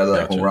within each other.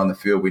 Like, Gotcha. when we're on the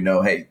field, we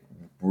know, hey,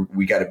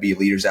 we got to be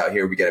leaders out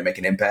here. We got to make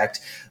an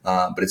impact.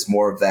 But it's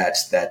more of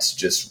that's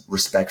just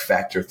respect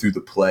factor through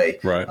the play,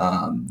 right?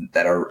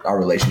 That our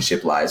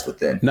relationship lies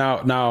within.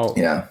 Now,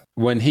 yeah.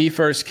 When he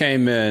first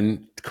came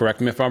in,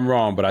 correct me if I'm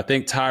wrong, but I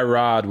think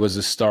Tyrod was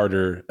a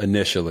starter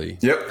initially.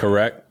 Yep.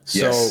 Correct?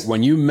 Yes. So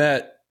when you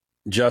met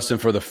Justin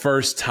for the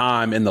first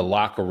time in the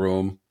locker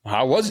room,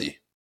 how was he?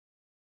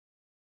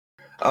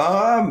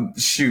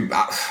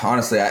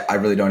 Honestly, I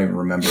really don't even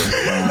remember.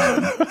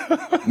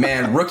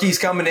 Man, rookies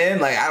coming in,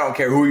 like, I don't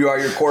care who you are,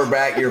 your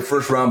quarterback, your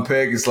first round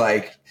pick. It's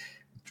like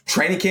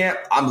training camp,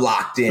 I'm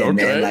locked in,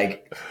 man.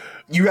 Like,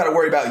 you got to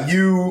worry about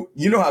you.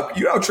 You know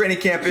how training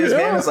camp is,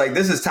 man. It's like,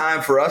 this is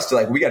time for us to,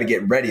 like, we got to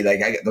get ready. Like,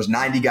 there's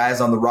 90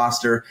 guys on the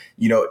roster.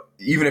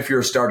 Even if you're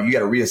a starter, you got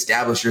to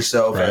reestablish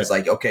yourself. Right. And it's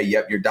like, okay,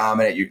 yep, you're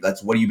dominant.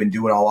 That's what have you been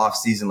doing all off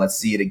season. Let's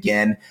see it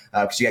again.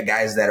 Because you got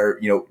guys that are,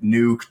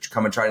 new,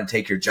 coming trying to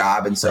take your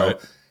job. And so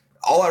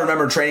all I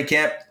remember in training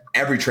camp,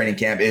 every training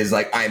camp, is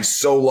like, I am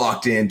so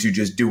locked into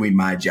just doing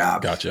my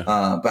job. Gotcha.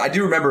 But I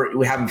do remember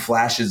having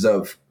flashes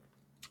of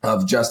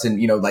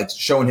Justin, like,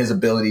 showing his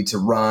ability to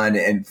run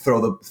and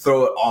throw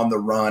it on the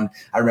run.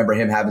 I remember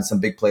him having some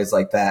big plays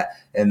like that.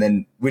 And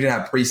then we didn't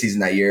have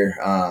preseason that year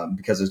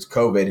because of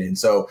COVID. And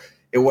so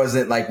it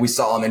wasn't like we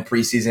saw him in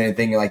preseason or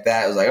anything like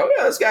that. It was like, oh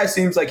yeah, this guy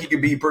seems like he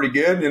could be pretty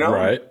good,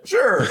 Right.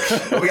 Sure.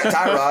 But we got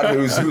Tyrod,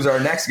 who's our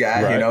next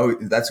guy, right.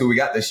 That's who we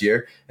got this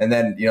year. And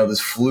then,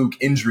 this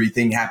fluke injury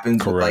thing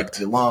happens with, like,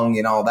 the lung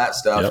and all that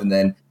stuff. Yep. And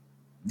then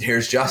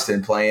here's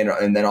Justin playing,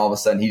 and then all of a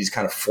sudden he just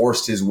kind of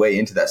forced his way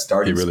into that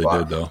starting spot. He really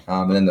did, though.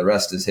 And then the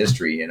rest is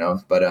history,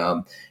 But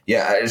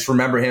I just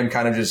remember him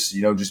kind of just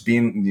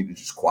being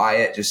just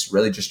quiet, just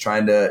really just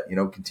trying to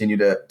continue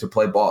to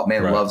play ball.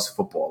 Man loves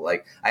football.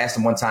 Like, I asked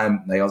him one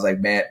time, like, I was like,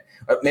 man,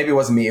 maybe it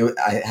wasn't me.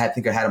 I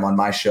think I had him on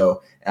my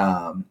show.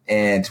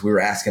 And we were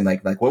asking,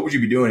 like, what would you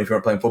be doing if you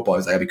weren't playing football?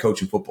 He's like, I'd be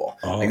coaching football.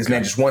 Oh, like, this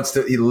man just wants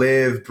to, he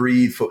live,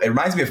 breathe. It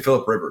reminds me of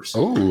Phillip Rivers.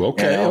 Oh,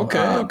 okay.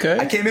 Okay.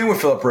 I came in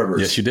with Phillip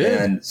Rivers. Yes, you did.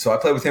 And so I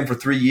played with him for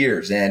 3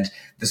 years. And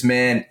this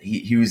man,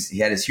 he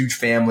had his huge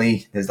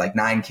family. There's like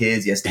 9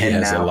 kids. He has 10 now.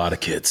 He has a lot of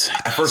kids.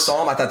 I first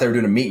saw him, I thought they were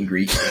doing a meet and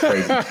greet.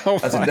 Crazy.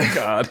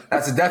 God.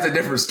 That's a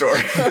different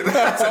story.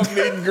 That's a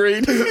meet and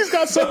greet. He's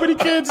got so many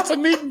kids. It's a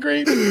meet and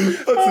greet.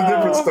 That's a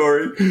different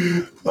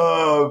story.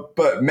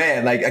 But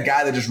man, like, a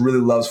guy that just really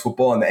loves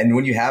football. And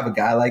when you have a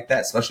guy like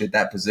that, especially at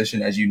that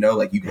position, as you know,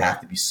 like, you have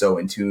to be so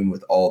in tune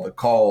with all the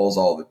calls,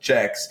 all the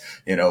checks,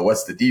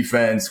 what's the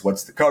defense,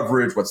 what's the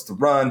coverage, what's the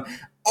run,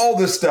 all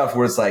this stuff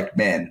where it's like,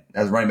 man,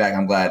 as a running back,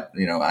 I'm glad,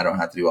 I don't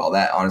have to do all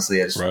that.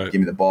 Honestly, I just give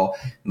me the ball.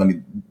 Let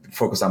me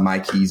focus on my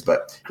keys,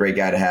 but great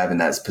guy to have in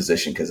that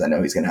position because I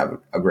know he's going to have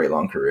a great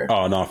long career.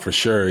 Oh, no, for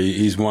sure.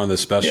 He's one of the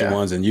special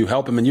ones, and you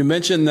help him. And you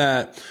mentioned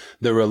that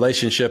the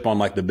relationship on,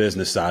 like, the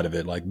business side of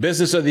it, like,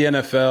 business of the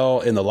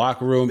NFL in the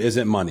locker room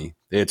isn't money.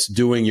 It's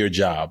doing your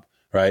job,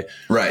 right?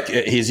 Right.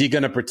 Is he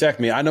going to protect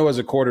me? I know as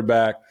a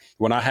quarterback,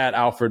 when I had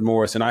Alfred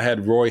Morris and I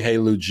had Roy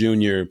Halu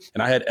Jr.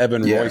 and I had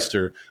Evan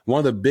Royster, one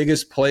of the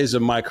biggest plays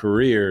of my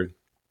career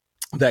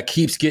that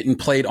keeps getting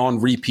played on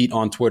repeat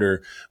on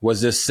Twitter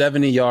was this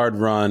 70-yard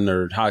run,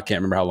 or I can't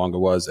remember how long it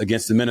was,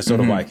 against the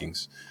Minnesota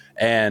Vikings.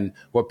 And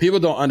what people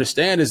don't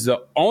understand is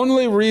the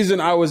only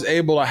reason I was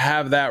able to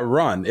have that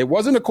run, it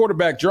wasn't a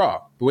quarterback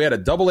draw, but we had a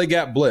double-A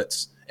gap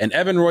blitz. And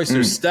Evan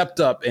Royster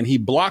stepped up and he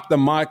blocked the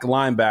mock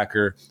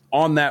linebacker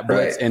on that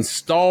blitz and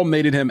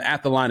stallmated him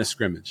at the line of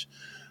scrimmage.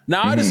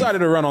 Now, I decided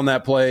to run on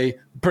that play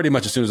pretty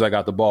much as soon as I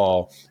got the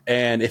ball.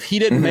 And if he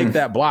didn't make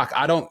that block,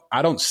 I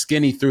don't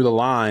skinny through the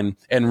line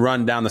and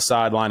run down the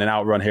sideline and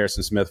outrun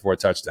Harrison Smith for a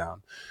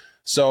touchdown.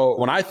 So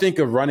when I think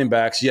of running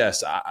backs,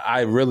 yes,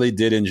 I really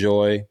did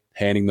enjoy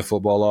handing the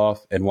football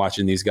off and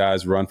watching these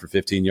guys run for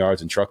 15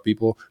 yards and truck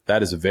people.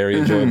 That is a very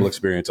enjoyable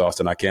experience,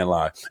 Austin. I can't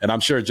lie. And I'm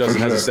sure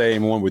Justin has the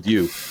same one with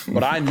you.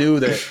 But I knew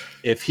that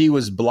if he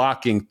was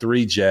blocking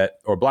 3-jet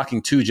or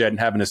blocking 2-jet and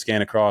having to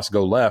scan across,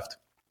 go left,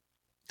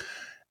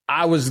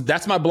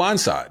 that's my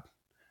blind side.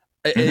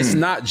 It's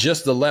not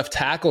just the left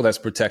tackle that's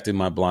protecting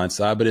my blind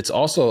side, but it's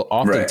also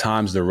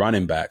oftentimes the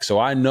running back. So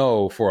I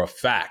know for a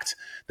fact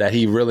that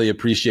he really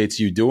appreciates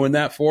you doing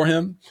that for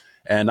him.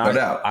 And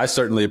I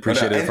certainly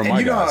appreciate it from my guys.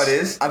 You know how it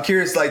is. I'm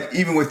curious, like,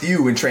 even with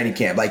you in training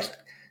camp, like,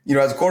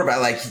 as a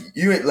quarterback, like,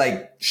 you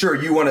like, sure,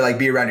 you want to, like,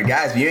 be around your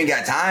guys, but you ain't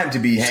got time to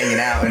be hanging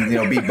out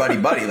and, be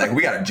buddy. Like,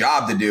 we got a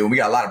job to do and we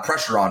got a lot of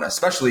pressure on us,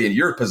 especially in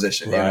your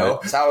position,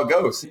 It's how it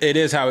goes. It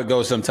is how it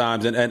goes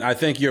sometimes. And I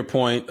think your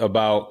point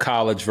about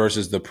college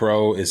versus the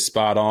pro is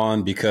spot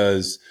on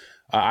because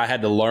I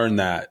had to learn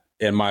that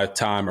in my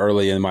time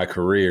early in my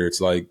career.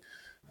 It's like,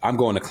 I'm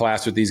going to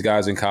class with these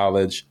guys in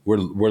college. We're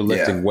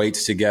lifting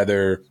weights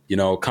together,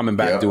 coming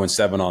back doing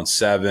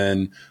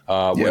 7-on-7.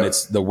 When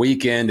it's the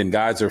weekend and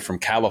guys are from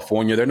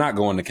California, they're not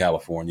going to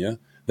California.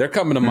 They're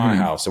coming to my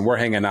house and we're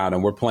hanging out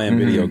and we're playing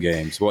video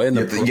games. Well,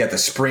 you got the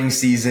spring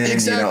season,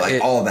 like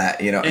all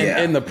that,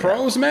 In the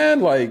pros,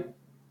 man, like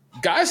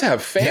guys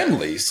have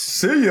families.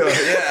 See ya.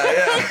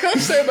 Yeah.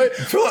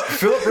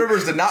 Phillip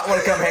Rivers did not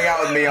want to come hang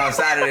out with me on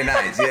Saturday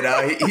nights.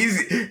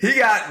 He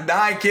got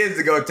 9 kids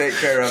to go take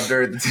care of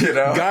during.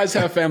 Guys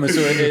have families,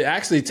 so it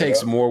actually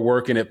takes more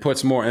work and it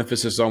puts more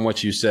emphasis on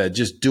what you said.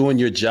 Just doing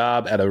your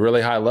job at a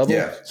really high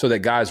level, so that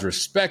guys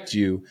respect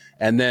you,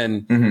 and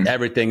then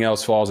everything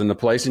else falls into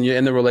place, and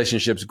the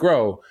relationships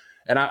grow.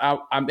 And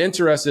I'm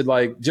interested,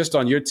 like, just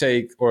on your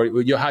take or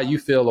how you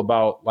feel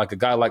about like a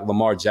guy like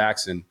Lamar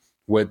Jackson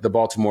with the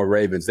Baltimore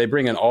Ravens. They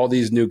bring in all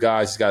these new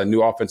guys. He's got a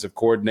new offensive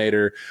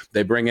coordinator.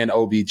 They bring in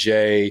OBJ.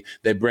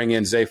 They bring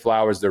in Zay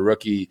Flowers, the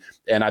rookie.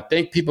 And I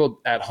think people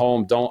at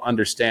home don't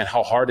understand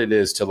how hard it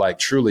is to like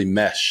truly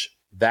mesh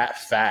that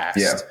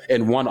fast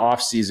in one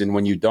offseason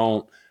when you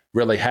don't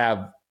really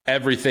have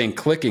everything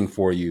clicking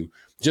for you.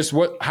 Just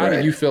how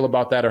do you feel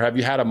about that? Or have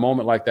you had a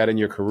moment like that in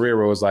your career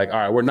where it was like, all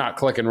right, we're not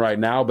clicking right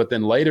now, but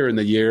then later in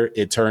the year,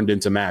 it turned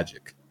into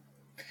magic?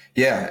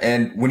 Yeah.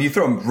 And when you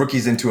throw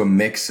rookies into a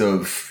mix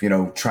of,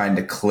 trying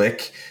to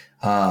click,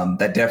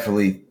 that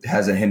definitely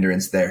has a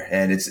hindrance there.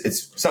 And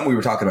it's something we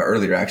were talking about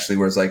earlier, actually,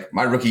 where it's like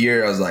my rookie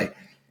year, I was like,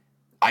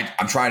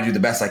 I'm trying to do the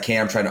best I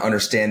can. I'm trying to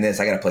understand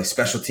this. I got to play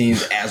special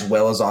teams as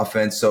well as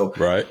offense. So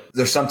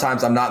there's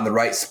sometimes I'm not in the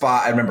right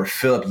spot. I remember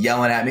Phillip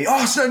yelling at me,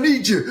 Austin, I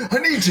need you.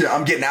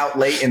 I'm getting out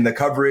late in the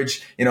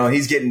coverage.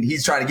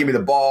 He's trying to give me the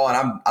ball,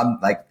 and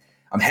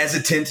I'm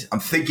hesitant. I'm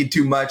thinking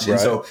too much.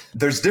 And so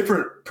there's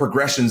different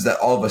progressions that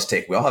all of us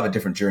take. We all have a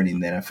different journey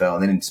in the NFL.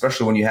 And then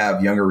especially when you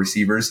have younger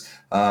receivers,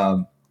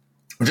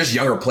 or just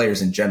younger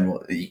players in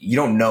general, you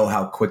don't know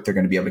how quick they're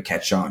going to be able to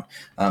catch on.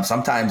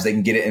 Sometimes they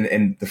can get it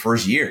in the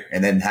first year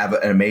and then have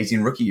an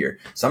amazing rookie year.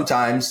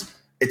 Sometimes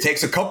it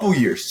takes a couple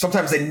years.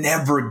 Sometimes they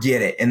never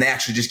get it and they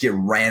actually just get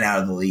ran out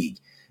of the league.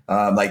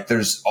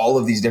 There's all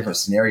of these different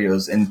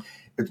scenarios. And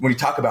when you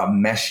talk about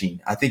meshing,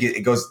 I think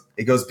it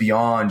goes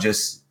beyond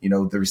just,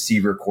 the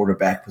receiver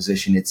quarterback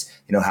position. It's,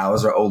 how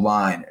is our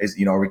O-line?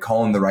 Are we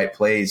calling the right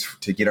plays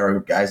to get our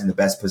guys in the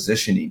best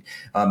positioning?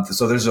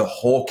 So there's a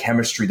whole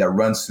chemistry that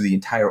runs through the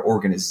entire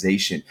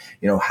organization.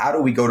 How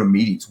do we go to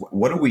meetings?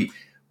 What are we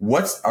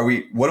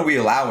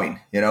allowing?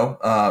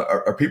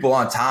 Are people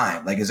on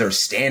time? Like, is there a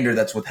standard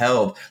that's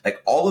withheld?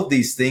 Like, all of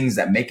these things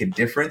that make a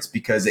difference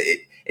because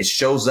it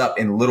shows up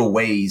in little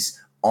ways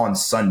on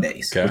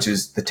Sundays, which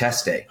is the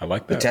test day. I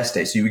like that. The test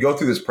day. So we go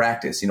through this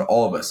practice,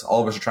 all of us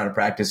are trying to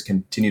practice,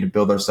 continue to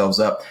build ourselves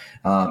up.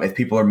 If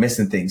people are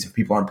missing things, if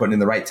people aren't putting in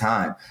the right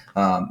time,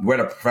 we're at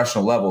a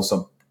professional level.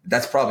 So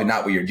that's probably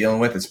not what you're dealing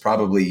with. It's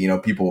probably,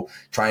 people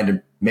trying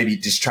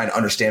to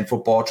understand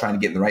football, trying to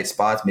get in the right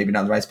spots, maybe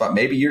not in the right spot.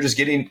 Maybe you're just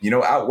getting,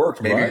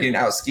 outworked. Maybe you're getting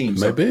out schemed.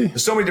 So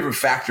there's so many different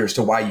factors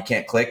to why you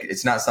can't click.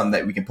 It's not something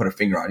that we can put a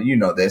finger on. You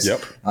know this.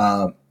 Yep.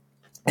 And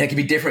it can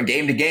be different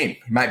game to game.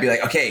 You might be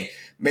like, okay,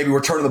 maybe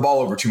we're turning the ball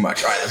over too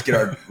much. All right,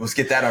 let's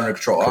get that under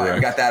control. All right, we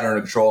got that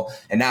under control.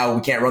 And now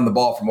we can't run the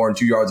ball for more than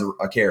 2 yards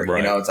a carry.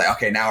 Right. It's like,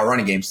 okay, now our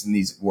running game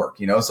needs work,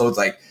 So it's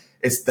like,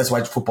 that's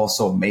why football's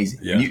so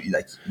amazing. Yeah.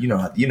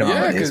 How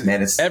it is,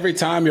 man. It's every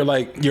time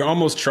you're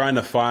almost trying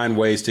to find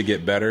ways to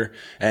get better.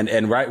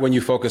 And right when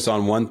you focus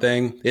on one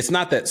thing, it's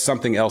not that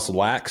something else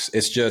lacks.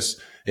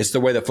 It's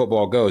the way that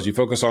football goes. You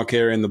focus on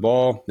carrying the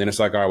ball, then it's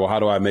like, all right, well, how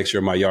do I make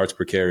sure my yards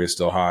per carry is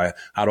still high?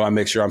 How do I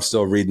make sure I'm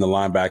still reading the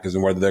linebackers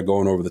and whether they're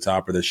going over the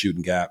top or they're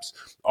shooting gaps?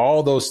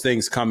 All those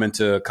things come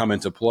into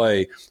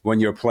play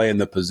when you're playing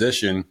the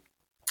position.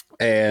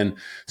 And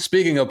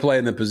speaking of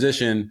playing the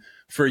position,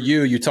 for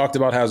you talked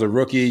about how as a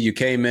rookie, you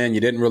came in, you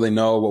didn't really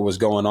know what was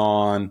going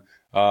on.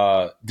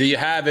 Do you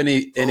have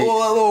any?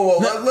 Whoa.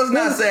 Let's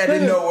not say I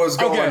didn't know what was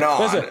going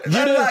on. Listen,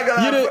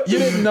 you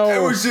didn't know.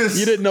 It was just,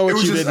 you didn't know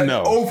what you didn't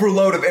know.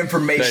 Overload of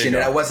information,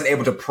 and I wasn't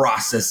able to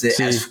process it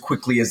as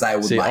quickly as I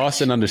would like.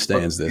 Austin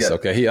understands this. Yeah.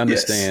 Okay, he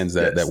understands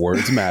that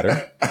words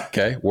matter.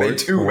 Okay,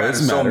 words matter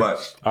so much.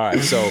 All right,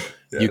 so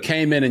you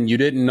came in and you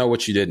didn't know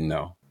what you didn't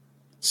know.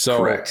 So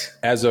correct.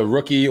 As a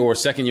rookie or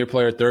second year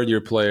player, third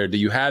year player, do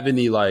you have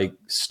any like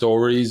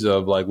stories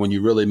of like when you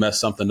really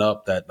messed something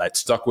up that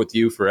stuck with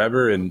you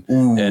forever and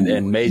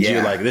made you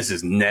like, this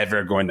is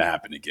never going to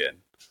happen again?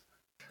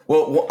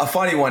 Well, a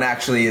funny one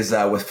actually is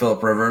with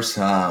Phillip Rivers.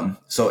 So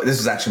this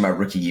was actually my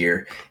rookie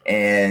year.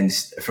 And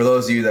for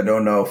those of you that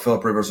don't know,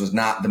 Phillip Rivers was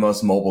not the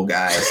most mobile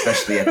guy,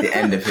 especially at the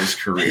end of his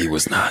career. He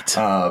was not.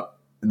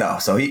 No,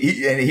 so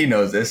he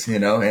knows this,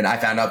 and I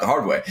found out the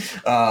hard way.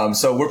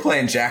 So we're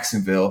playing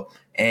Jacksonville.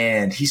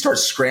 And he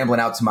starts scrambling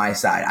out to my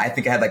side. I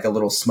think I had like a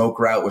little smoke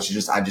route, which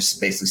is I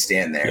just basically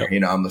stand there.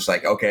 Yep. I'm just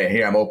like, okay,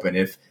 here I'm open.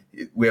 If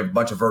we have a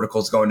bunch of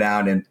verticals going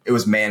down, and it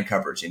was man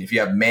coverage. And if you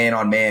have man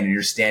on man and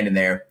you're standing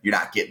there, you're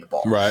not getting the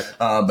ball. Right.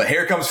 But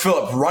here comes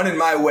Phillip running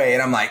my way,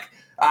 and I'm like,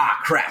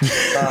 crap.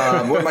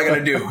 What am I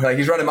going to do? Like,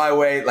 he's running my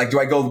way. Like, do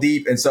I go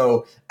deep? And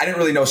so I didn't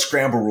really know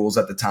scramble rules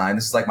at the time.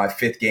 This is like my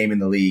 5th game in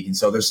the league. And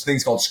so there's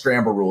things called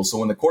scramble rules. So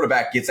when the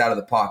quarterback gets out of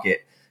the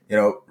pocket,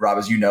 Rob,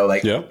 as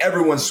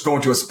everyone's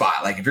going to a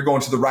spot. Like if you're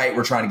going to the right,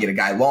 we're trying to get a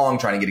guy long,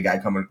 trying to get a guy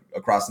coming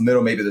across the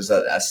middle. Maybe there's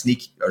a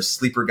sneak or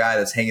sleeper guy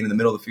that's hanging in the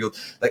middle of the field.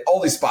 Like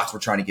all these spots we're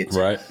trying to get to.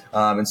 Right.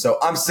 And so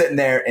I'm sitting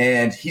there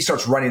and he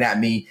starts running at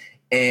me.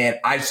 And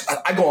I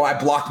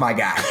block my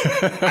guy.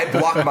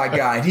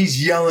 And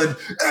he's yelling,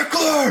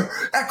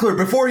 Ekeler,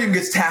 before he even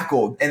gets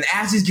tackled. And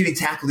as he's getting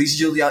tackled,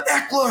 he's yelling,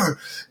 Ekeler.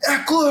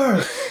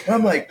 And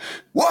I'm like,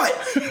 what?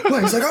 He's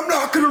like, I'm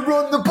not going to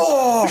run the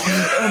ball.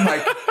 And I'm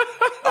like,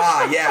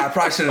 yeah, I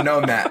probably should have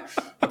known that.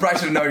 I probably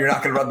should have known you're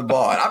not going to run the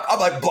ball. And I'm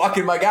like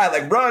blocking my guy,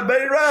 like, run,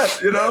 baby, run.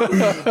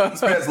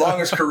 This man's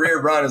longest career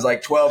run is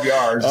like 12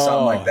 yards or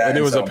something like that. And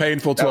it was a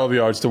painful 12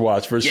 yards to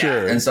watch for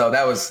sure. And so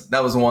that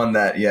was one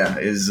that,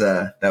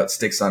 that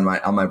sticks on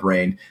my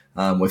brain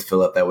with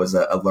Philip. That was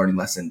a learning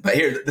lesson. But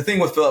here, the thing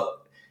with Philip,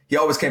 he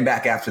always came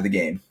back after the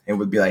game and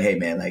would be like, hey,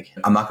 man, like,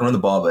 I'm not going to run the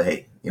ball, but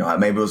hey,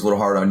 maybe it was a little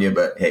hard on you,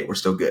 but hey, we're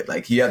still good.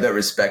 Like, he had that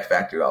respect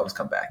factor to always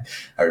come back.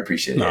 I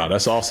appreciate it. No,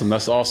 that's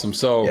awesome.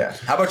 So, yeah.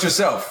 How about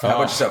yourself?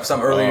 Some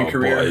early in your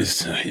career?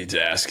 Boys, he's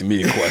asking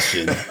me a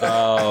question.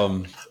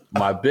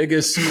 My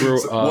biggest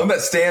screw up. One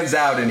that stands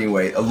out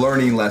anyway, a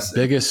learning lesson.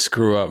 Biggest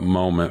screw up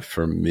moment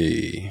for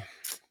me.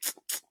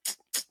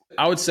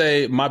 I would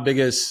say my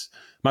biggest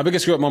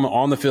screw up moment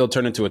on the field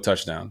turned into a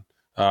touchdown.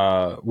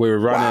 We were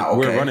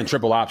running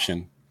triple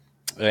option.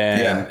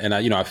 And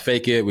I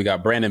fake it. We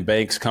got Brandon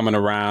Banks coming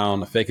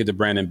around. I fake it to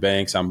Brandon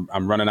Banks. I'm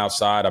running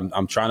outside.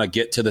 I'm trying to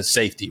get to the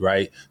safety,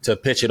 right? To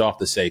pitch it off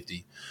the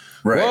safety.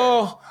 Right.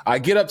 Well, I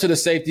get up to the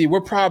safety.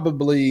 We're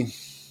probably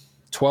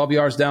 12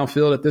 yards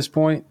downfield at this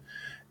point.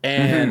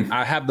 And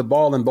I have the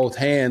ball in both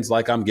hands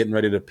like I'm getting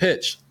ready to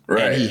pitch.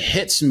 Right. And he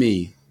hits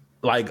me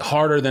like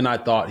harder than I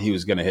thought he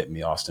was going to hit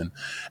me, Austin.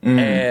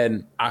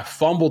 And I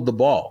fumbled the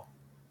ball,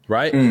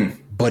 right?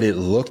 But it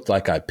looked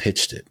like I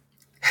pitched it.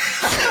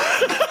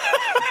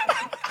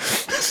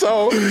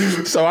 So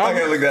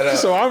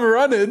I'm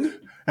running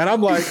and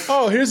I'm like,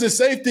 oh, here's the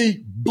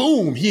safety.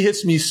 Boom. He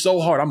hits me so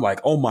hard. I'm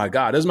like, oh my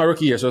God, this is my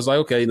rookie year. So it's like,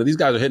 okay, these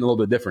guys are hitting a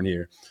little bit different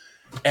here.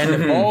 And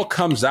the ball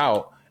comes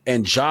out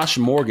and Josh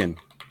Morgan,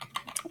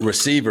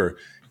 receiver,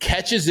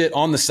 catches it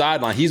on the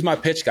sideline. He's my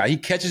pitch guy. He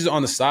catches it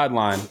on the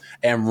sideline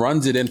and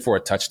runs it in for a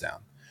touchdown.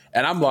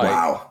 And I'm like,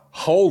 wow,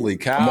 holy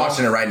cow. I'm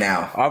watching it right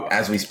now.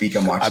 As we speak,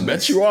 I'm watching this. I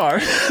bet you are.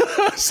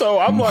 So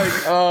I'm like,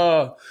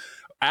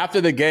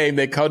 after the game,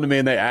 they come to me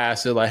and they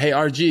ask, they're like, hey,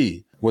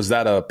 RG, was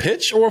that a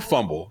pitch or a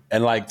fumble?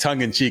 And like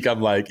tongue in cheek, I'm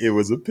like, it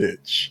was a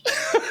pitch.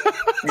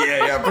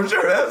 Yeah, for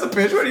sure. That was a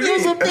pitch. What do you mean? It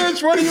was a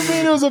pitch. What do you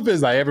mean it was a pitch?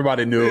 Like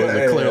everybody knew it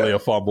was clearly a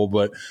fumble,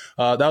 but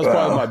that was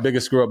probably my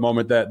biggest screw up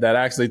moment that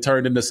actually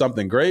turned into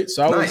something great.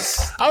 So I was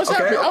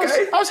happy.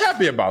 I was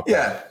happy about that.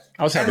 Yeah.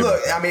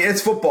 Look, I mean, it's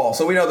football,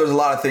 so we know there's a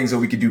lot of things that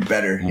we could do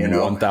better,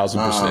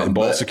 1,000%.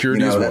 Ball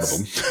security is one of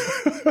them.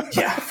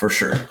 Yeah, for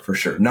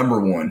sure. Number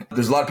one.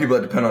 There's a lot of people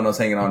that depend on us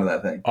hanging on to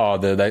that thing. Oh,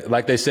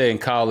 like they say in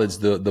college,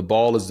 the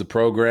ball is the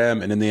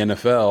program, and in the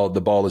NFL, the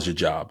ball is your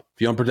job.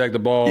 If you don't protect the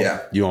ball,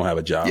 you don't have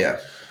a job.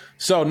 Yeah.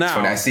 So now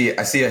I see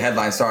a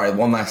headline. Sorry,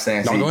 one last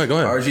thing. Go ahead.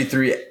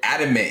 RG3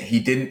 adamant he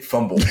didn't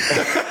fumble.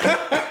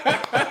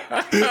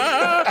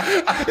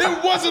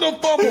 It wasn't a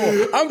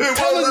fumble. I'm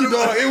telling you,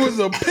 dog. It was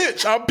a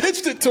pitch. I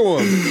pitched it to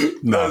him.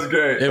 No, that was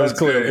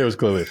great. It was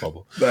clearly a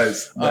fumble.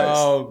 Nice.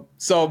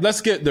 So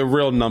let's get the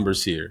real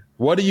numbers here.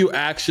 What do you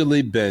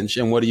actually bench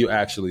and what do you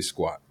actually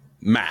squat?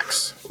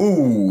 Max.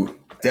 Ooh.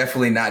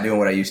 Definitely not doing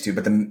what I used to,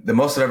 but the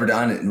most I've ever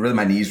done, and really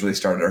my knees really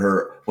started to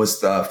hurt,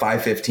 was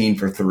 515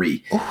 for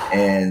 3. Ooh.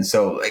 And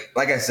so,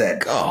 like I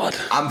said, God,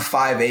 I'm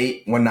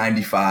 5'8",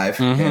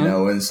 195,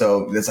 and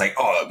so it's like,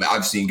 oh,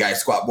 I've seen guys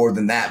squat more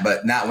than that,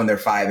 but not when they're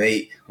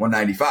 5'8",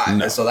 195.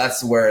 No. And so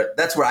that's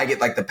where I get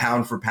like the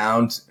pound for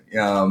pound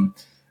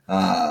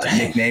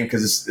nickname,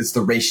 because it's the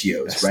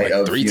ratios, that's right?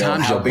 Like 3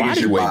 times how big is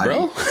your body,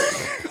 bro.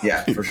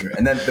 Yeah, for sure.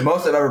 And then the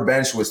most I've ever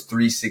benched was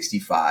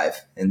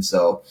 365, and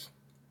so.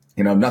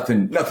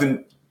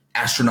 Nothing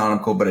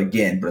astronomical, but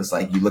it's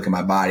like you look at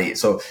my body.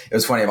 So it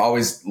was funny. I've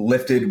always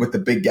lifted with the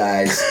big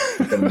guys,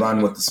 then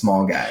run with the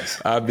small guys.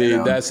 I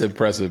mean, that's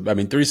impressive. I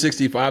mean,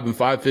 365 and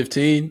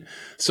 515.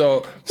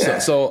 So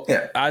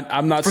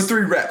I'm not for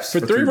 3 reps. For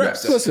 3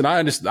 reps. Listen, I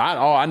understand.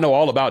 I know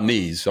all about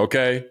knees.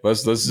 Okay,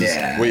 let's just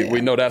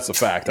we know that's a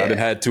fact. Yeah. I done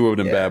had 2 of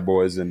them bad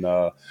boys, and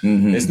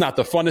it's not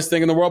the funnest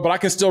thing in the world, but I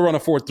can still run a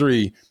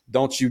 4.3.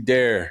 Don't you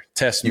dare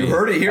test me. You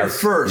heard it here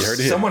first.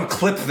 Someone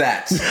clip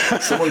that.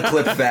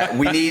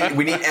 We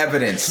need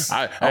evidence.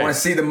 I want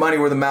to see the money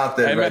where the mouth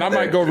is. Hey man, I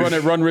might go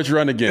run Rich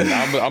Run again.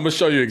 I'm gonna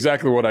show you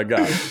exactly what I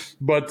got.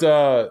 But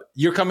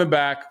you're coming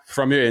back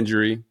from your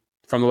injury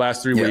from the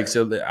last 3 weeks.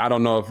 I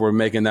don't know if we're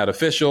making that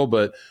official,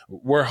 but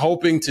we're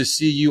hoping to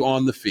see you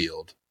on the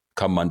field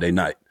come Monday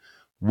night.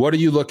 What are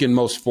you looking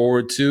most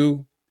forward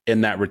to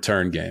in that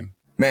return game?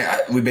 Man,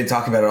 we've been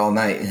talking about it all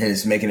night, and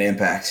it's making an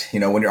impact.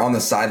 When you're on the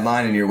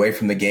sideline and you're away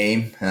from the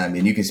game,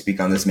 and you can speak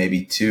on this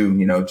maybe too,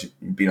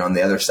 being on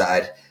the other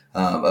side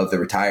of the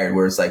retired,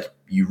 where it's like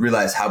you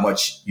realize how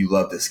much you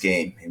love this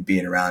game and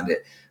being around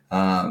it.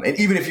 And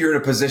even if you're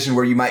in a position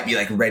where you might be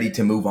like ready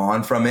to move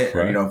on from it,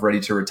 or, ready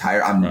to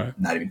retire, I'm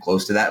not even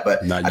close to that,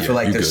 but I feel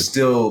like there's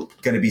still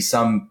going to be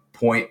some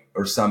point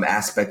or some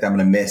aspect I'm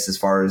going to miss as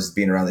far as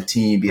being around the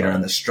team, being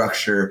around the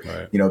structure,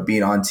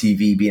 being on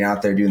TV, being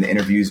out there doing the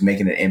interviews,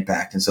 making an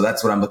impact. And so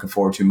that's what I'm looking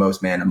forward to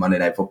most, man, on Monday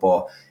Night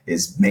Football,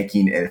 is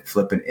making a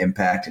flippant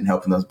impact and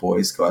helping those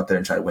boys go out there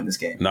and try to win this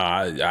game. No,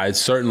 I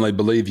certainly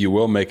believe you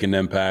will make an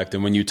impact.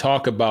 And when you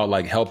talk about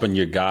like helping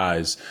your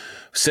guys,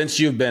 since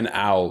you've been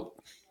out,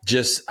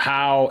 just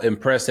how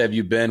impressed have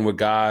you been with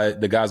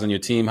the guys on your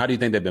team? How do you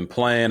think they've been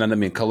playing? And I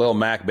mean, Khalil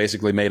Mack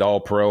basically made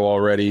All-Pro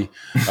already,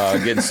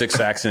 getting 6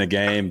 sacks in a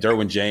game.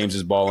 Derwin James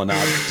is balling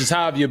out. Just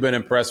how have you been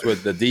impressed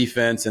with the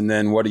defense? And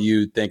then what do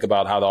you think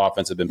about how the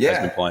offense has been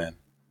playing?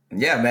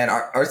 Yeah, man,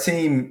 our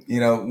team,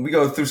 we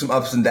go through some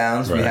ups and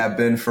downs. We have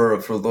been for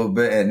a little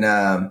bit.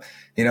 And,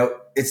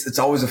 it's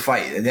always a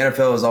fight. The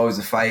NFL is always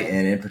a fight.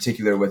 And in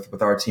particular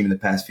with our team in the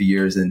past few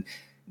years. And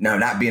no,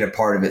 not being a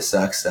part of it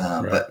sucks.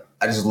 But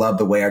I just love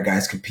the way our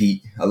guys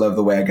compete. I love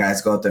the way our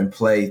guys go out there and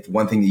play.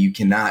 One thing that you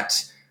cannot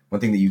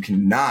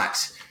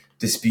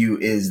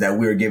dispute is that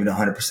we were giving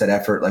 100%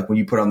 effort. Like when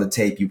you put on the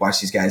tape, you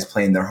watch these guys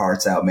playing their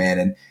hearts out, man.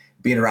 And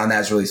being around that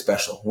is really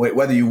special.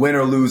 Whether you win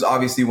or lose,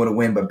 obviously you want to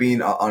win, but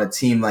being on a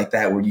team like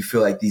that where you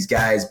feel like these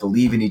guys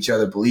believe in each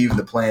other, believe in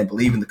the plan,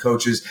 believe in the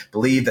coaches,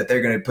 believe that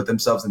they're going to put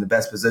themselves in the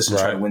best position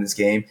to try to win this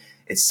game,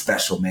 it's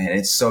special, man.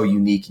 It's so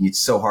unique, and it's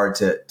so hard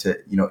to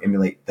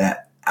emulate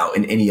that out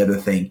in any other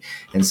thing.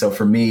 And so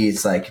for me,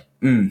 it's like,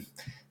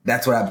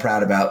 that's what I'm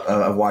proud about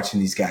of watching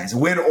these guys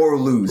win or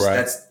lose.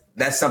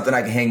 That's something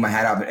I can hang my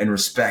hat up and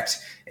respect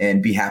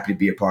and be happy to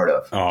be a part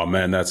of. Oh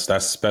man,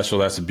 that's special.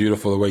 That's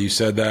beautiful the way you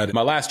said that.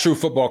 My last true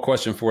football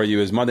question for you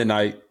is Monday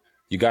night,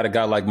 you got a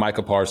guy like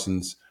Micah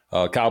Parsons,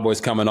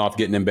 Cowboys coming off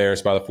getting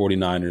embarrassed by the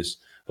 49ers.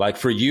 Like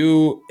for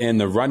you in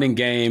the running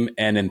game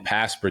and in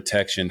pass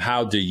protection,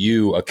 how do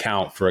you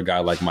account for a guy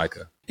like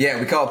Micah? Yeah,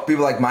 we call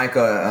people like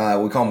Micah,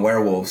 we call them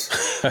werewolves.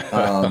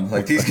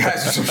 Like these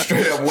guys are some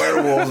straight up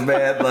werewolves,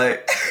 man.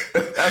 Like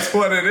that's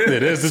what it is.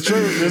 It is the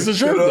truth. It's the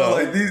truth, though.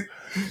 Like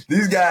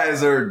these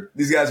guys are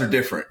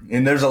different,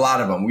 and there's a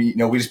lot of them. We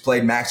just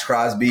played Max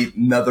Crosby,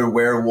 another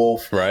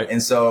werewolf, right?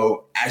 And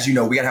so, as you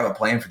know, we got to have a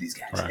plan for these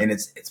guys, and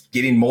it's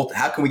getting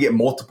how can we get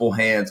multiple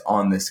hands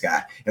on this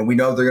guy? And we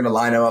know they're going to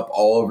line him up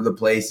all over the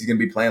place. He's going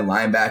to be playing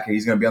linebacker.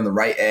 He's going to be on the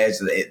right edge,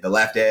 the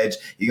left edge.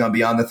 He's going to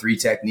be on the 3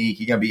 technique.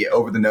 He's going to be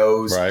over the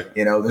nose. Right.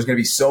 There's going to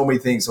be so many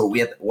things. So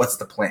what's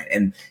the plan?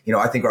 And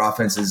I think our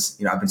offense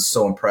is. I've been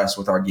so impressed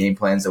with our game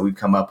plans that we've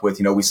come up with.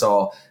 We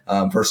saw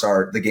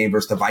the game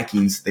versus the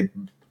Vikings. They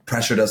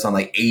pressured us on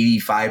like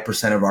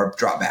 85% of our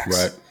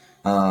dropbacks.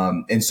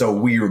 Right. And so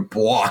we were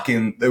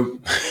blocking.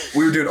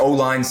 We were doing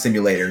O-line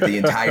simulator the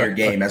entire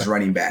game as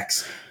running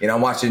backs.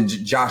 I'm watching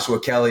Joshua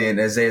Kelly and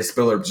Isaiah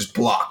Spiller just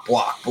block.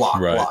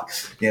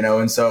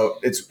 And so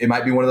it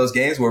might be one of those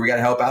games where we got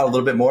to help out a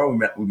little bit more.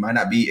 We might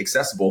not be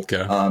accessible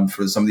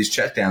for some of these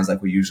checkdowns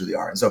like we usually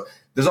are. And so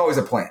there's always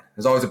a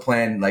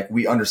plan. Like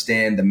we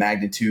understand the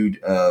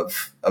magnitude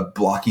of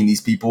blocking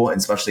these people, and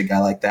especially a guy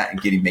like that,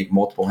 and make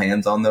multiple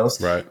hands on those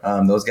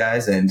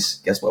guys. And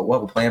guess what?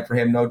 We're playing for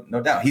him, no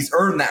doubt. He's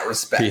earned that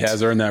respect. He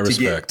has earned that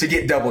respect to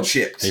get double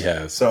chipped. He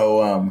has.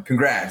 So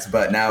congrats.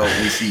 But now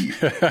we see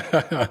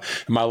you.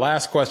 My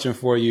last question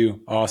for you,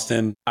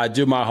 Austin. I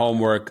do my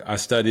homework. I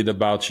studied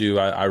about you.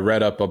 I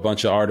read up a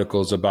bunch of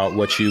articles about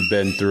what you've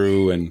been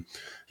through, and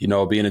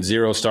being a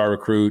 0-star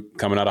recruit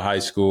coming out of high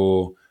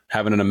school,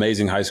 having an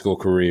amazing high school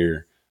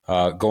career,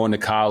 going to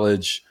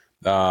college,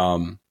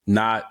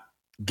 not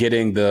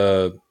getting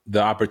the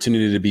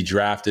opportunity to be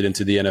drafted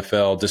into the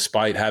NFL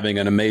despite having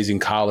an amazing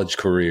college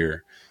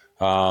career.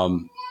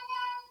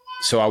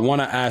 So I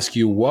want to ask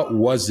you, what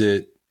was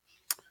the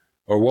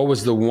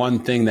one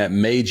thing that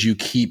made you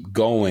keep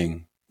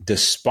going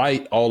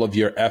despite all of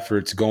your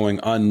efforts going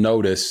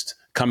unnoticed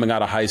coming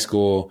out of high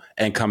school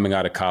and coming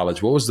out of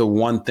college? What was the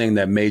one thing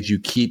that made you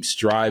keep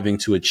striving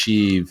to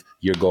achieve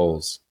your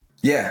goals?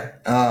 Yeah.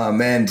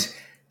 And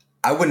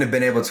I wouldn't have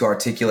been able to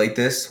articulate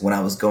this when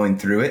I was going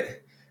through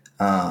it.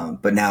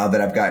 But now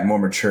that I've gotten more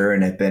mature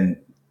and I've been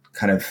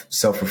kind of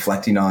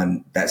self-reflecting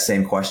on that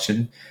same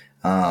question,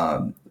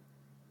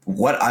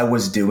 what I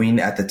was doing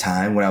at the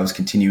time when I was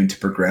continuing to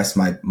progress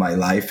my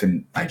life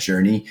and my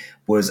journey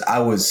was I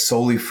was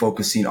solely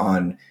focusing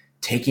on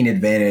taking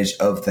advantage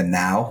of the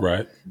now.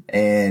 Right.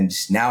 And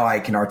now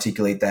I can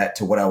articulate that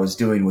to what I was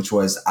doing, which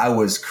was I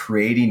was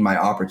creating my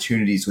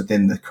opportunities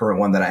within the current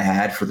one that I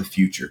had for the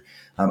future.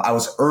 I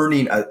was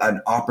earning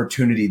an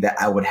opportunity that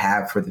I would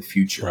have for the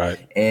future.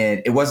 Right.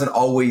 And it wasn't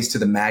always to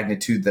the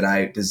magnitude that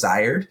I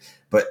desired,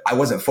 but I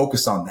wasn't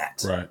focused on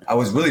that. Right. I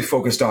was really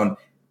focused on,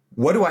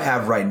 what do I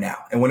have right now?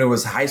 And when it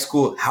was high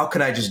school, how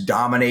can I just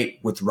dominate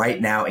with right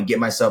now and get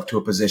myself to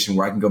a position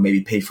where I can go maybe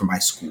pay for my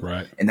school?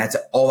 Right. And that's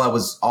all I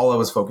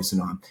was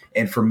focusing on.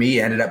 And for me,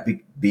 it ended up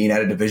being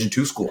at a Division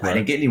II school. Right. I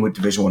didn't get any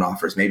Division I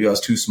offers. Maybe I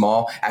was too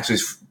small. Actually,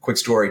 quick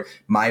story.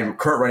 My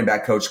current running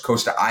back coach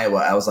coached at Iowa.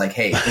 I was like,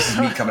 hey, this is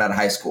me coming out of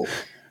high school.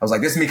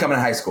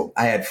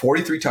 I had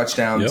 43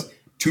 touchdowns,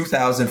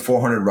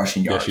 2,400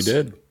 rushing yards. Yes, you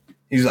did.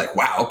 He was like,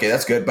 wow, okay,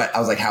 that's good. But I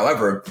was like,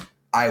 however,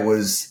 I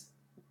was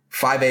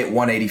 5'8",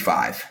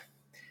 185.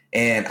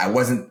 And I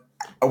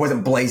I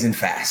wasn't blazing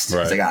fast.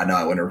 Right. He's like, no,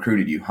 I wouldn't have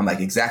recruited you. I'm like,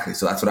 exactly.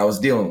 So that's what I was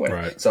dealing with.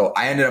 Right. So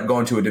I ended up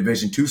going to a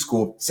Division II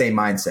school, same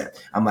mindset.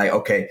 I'm like,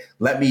 okay,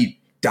 let me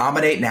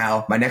dominate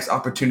now. My next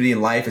opportunity in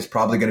life is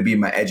probably going to be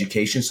my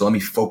education. So let me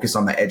focus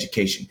on my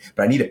education.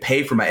 But I need to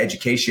pay for my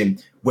education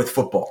with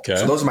football. Okay.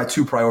 So those are my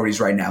two priorities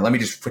right now. Let me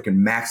just freaking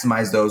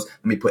maximize those.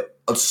 Let me put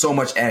so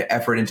much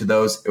effort into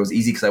those. It was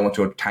easy because I went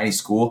to a tiny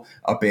school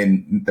up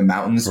in the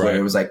mountains where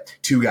it was like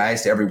 2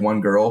 guys to every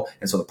 1 girl.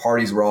 And so the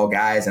parties were all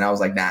guys. And I was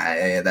like, nah,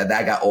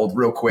 that got old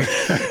real quick.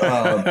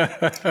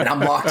 And I'm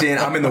locked in.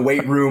 I'm in the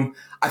weight room.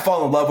 I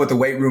fall in love with the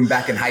weight room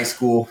back in high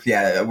school.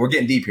 Yeah, we're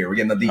getting deep here. We're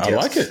getting the details. I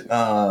like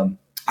it.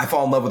 I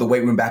fall in love with the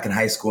weight room back in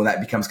high school, and that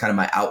becomes kind of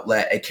my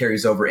outlet. It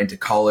carries over into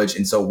college.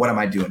 And so what am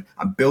I doing?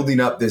 I'm building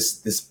up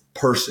this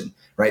person,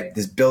 right?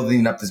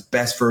 Building up this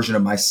best version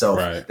of myself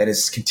that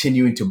is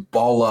continuing to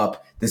ball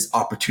up this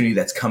opportunity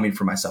that's coming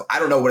for myself. I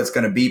don't know what it's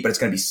going to be, but it's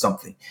going to be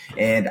something.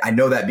 And I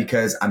know that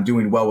because I'm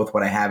doing well with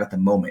what I have at the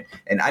moment.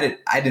 And I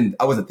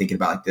wasn't thinking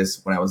about like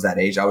this when I was that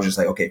age. I was just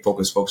like, okay,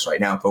 focus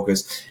right now,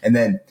 focus. And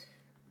then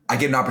I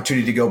get an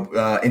opportunity to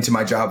go into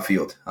my job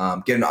field,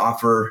 get an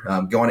offer,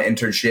 go on an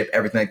internship,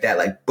 everything like that.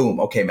 Like, boom,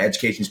 okay, my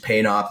education's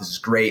paying off. This is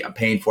great. I'm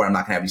paying for it. I'm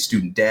not going to have any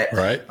student debt.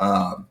 Right.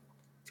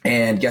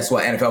 And guess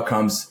what? NFL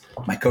comes.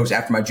 My coach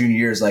after my junior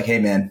year is like, hey,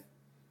 man,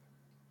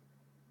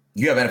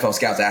 you have NFL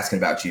scouts asking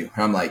about you.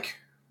 And I'm like,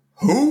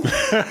 who?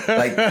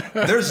 Like,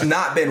 there's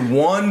not been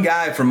one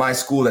guy from my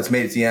school that's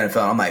made it to the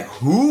NFL. I'm like,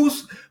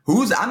 who's?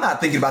 I'm not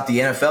thinking about the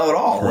NFL at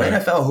all. Right.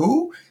 NFL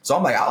who? So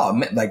I'm like,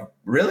 oh, like,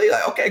 really?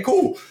 Like, okay,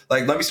 cool.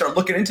 Like, let me start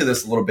looking into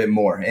this a little bit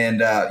more.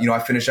 And, I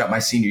finished out my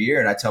senior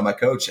year and I tell my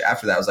coach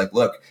after that, I was like,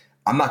 look,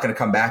 I'm not going to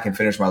come back and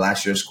finish my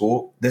last year of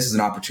school. This is an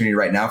opportunity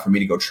right now for me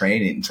to go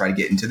train and try to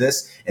get into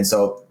this. And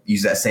so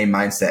use that same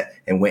mindset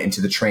and went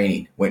into the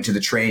training,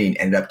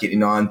 ended up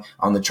getting on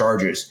the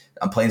Chargers.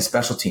 I'm playing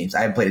special teams.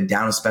 I haven't played a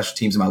down in special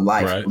teams in my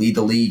life. Right. Lead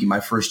the league in my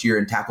first year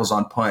in tackles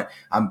on punt.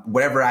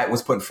 Whatever I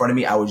was put in front of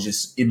me, I was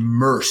just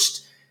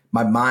immersed.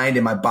 My mind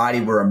and my body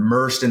were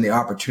immersed in the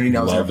opportunity.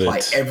 I was going to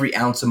apply every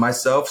ounce of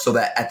myself so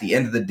that at the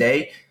end of the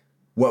day,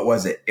 what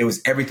was it? It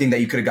was everything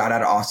that you could have got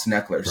out of Austin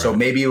Ekeler. Right. So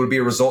maybe it would be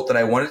a result that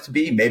I want it to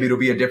be. Maybe it'll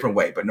be a different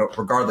way. But no,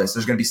 regardless,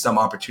 there's going to be some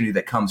opportunity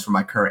that comes from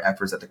my current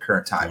efforts at the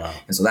current time. Wow.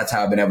 And so that's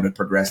how I've been able to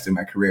progress through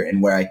my career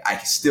and where I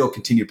can still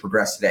continue to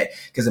progress today.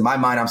 Because in my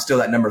mind, I'm still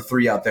that number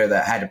 3 out there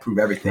that had to prove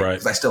everything.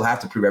 Because I still have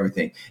to prove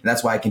everything. And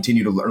that's why I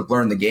continue to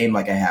learn the game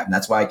like I have. And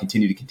that's why I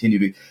continue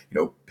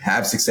to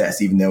have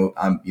success, even though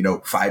I'm,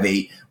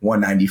 5'8",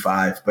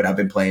 195, but I've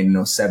been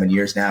playing, 7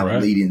 years now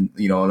and leading,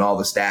 and all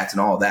the stats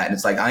and all that. And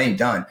it's like, I ain't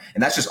done.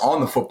 And that's just on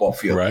the football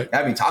field. Right. I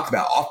haven't talked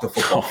about off the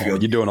football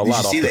field. You're doing a lot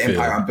off the field. You see the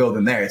empire I'm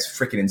building there. It's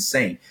freaking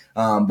insane.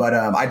 But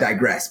I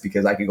digress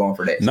because I could go on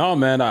for days. No,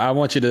 man, I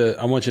want you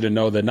to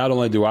know that not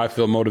only do I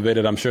feel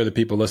motivated, I'm sure the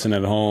people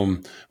listening at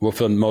home will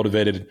feel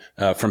motivated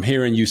from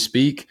hearing you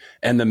speak.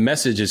 And the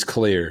message is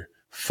clear.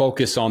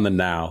 Focus on the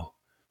now.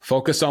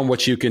 Focus on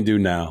what you can do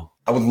now.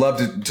 I would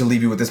love to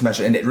leave you with this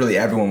message, and really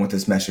everyone with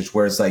this message,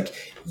 where it's like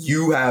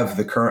you have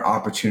the current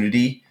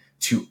opportunity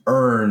to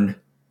earn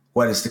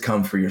what is to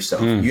come for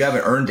yourself. You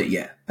haven't earned it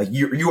yet. Like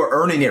you are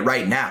earning it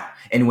right now.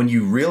 And when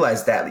you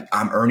realize that, like,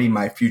 I'm earning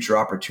my future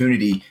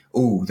opportunity,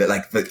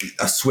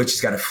 a switch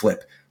has got to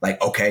flip.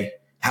 Like, okay,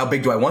 how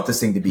big do I want this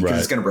thing to be? Because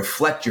it's going to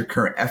reflect your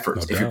current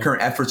efforts. If your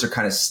current efforts are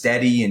kind of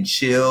steady and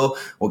chill,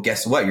 well,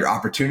 guess what? Your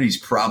opportunity is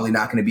probably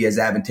not going to be as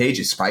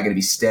advantageous. It's probably going to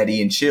be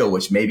steady and chill,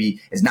 which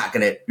maybe is not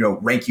going to,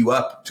 rank you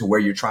up to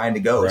where you're trying to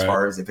go as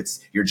far as if it's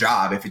your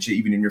job, if it's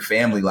even in your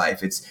family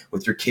life, it's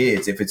with your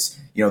kids, if it's,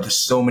 there's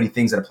so many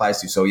things that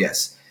applies to. So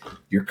yes,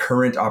 your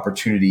current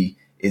opportunity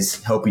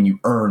is helping you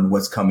earn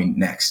what's coming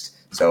next.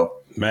 So,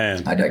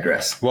 man, I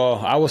digress. Well,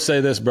 I will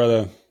say this,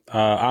 brother.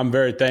 I'm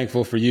very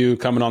thankful for you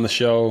coming on the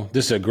show.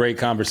 This is a great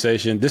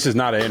conversation. This is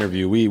not an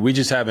interview. We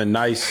just have a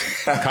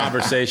nice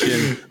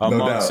conversation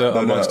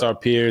amongst our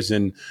peers.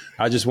 And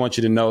I just want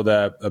you to know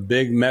that a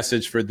big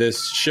message for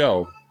this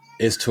show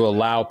is to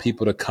allow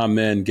people to come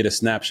in, get a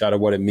snapshot of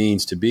what it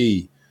means to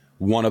be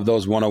one of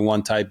those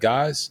one-on-one type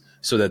guys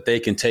so that they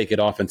can take it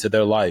off into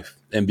their life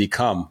and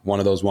become one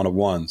of those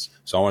one-on-ones.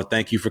 So I want to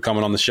thank you for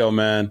coming on the show,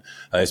 man.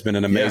 It's been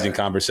an amazing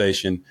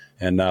conversation.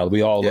 And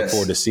we all look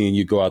forward to seeing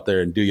you go out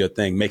there and do your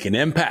thing, make an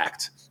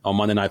impact on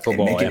Monday Night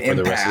Football and for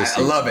the rest of the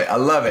season. I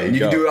love it. And you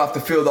can do it off the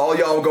field. All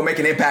y'all will go make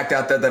an impact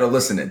out there that are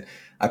listening.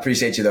 I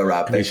appreciate you though,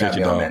 Rob. Thanks for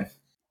having me on, man.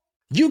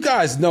 You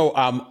guys know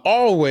I'm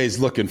always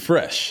looking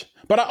fresh.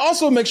 But I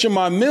also make sure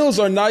my meals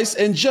are nice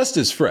and just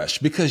as fresh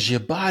because your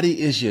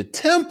body is your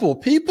temple,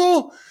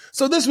 people.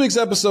 So this week's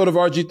episode of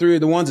RG3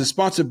 The Ones is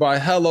sponsored by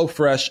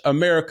HelloFresh,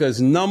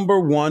 America's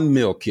 #1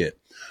 meal kit.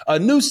 A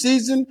new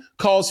season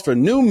calls for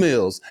new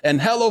meals,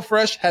 and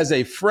HelloFresh has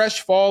a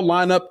fresh fall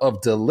lineup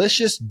of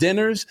delicious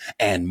dinners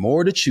and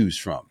more to choose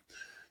from.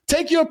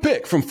 Take your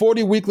pick from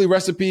 40 weekly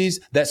recipes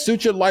that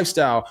suit your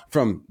lifestyle,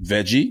 from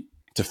veggie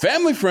to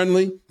family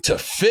friendly to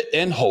fit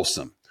and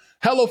wholesome.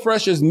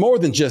 HelloFresh is more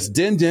than just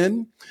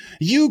din-din.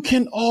 You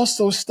can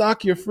also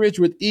stock your fridge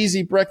with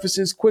easy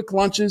breakfasts, quick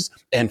lunches,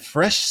 and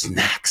fresh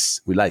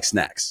snacks. We like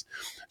snacks.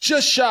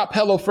 Just shop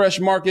HelloFresh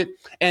Market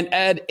and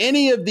add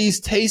any of these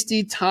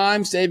tasty,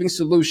 time-saving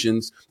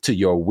solutions to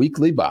your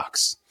weekly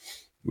box.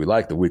 We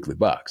like the weekly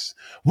box.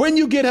 When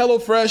you get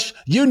HelloFresh,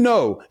 you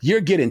know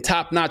you're getting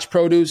top-notch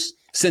produce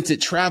since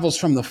it travels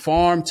from the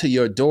farm to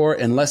your door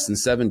in less than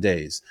 7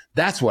 days.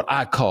 That's what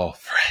I call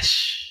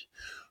fresh.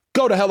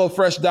 Go to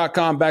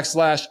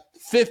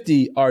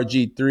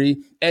HelloFresh.com/50RG3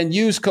 and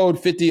use code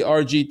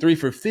 50RG3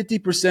 for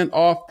 50%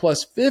 off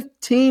plus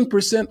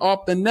 15%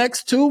 off the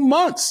next 2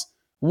 months.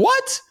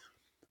 What?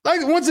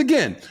 Like, once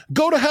again,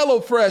 go to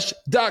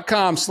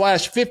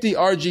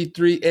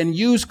HelloFresh.com/50RG3 and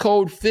use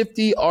code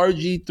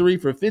 50RG3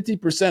 for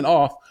 50%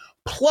 off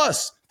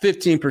plus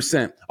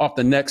 15% off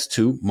the next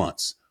 2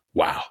 months.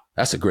 Wow,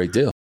 that's a great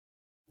deal.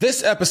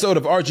 This episode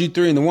of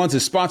RG3 and the Ones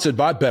is sponsored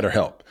by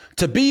BetterHelp.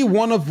 To be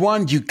one of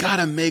one, you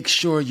gotta make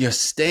sure you're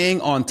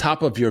staying on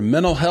top of your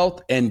mental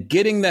health and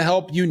getting the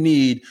help you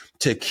need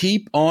to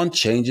keep on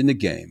changing the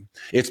game.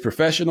 It's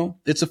professional,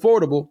 it's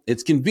affordable,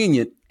 it's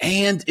convenient,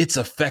 and it's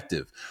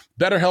effective.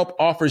 BetterHelp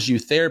offers you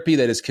therapy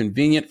that is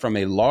convenient from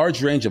a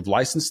large range of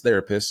licensed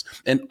therapists,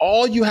 and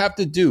all you have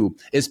to do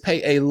is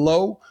pay a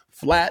low,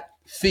 flat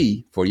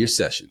fee for your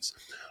sessions.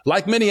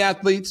 Like many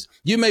athletes,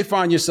 you may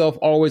find yourself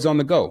always on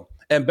the go.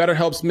 And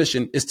BetterHelp's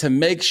mission is to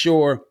make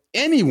sure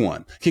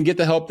anyone can get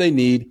the help they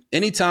need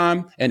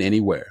anytime and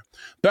anywhere.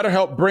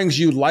 BetterHelp brings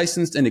you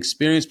licensed and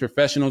experienced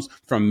professionals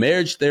from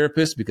marriage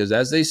therapists, because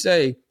as they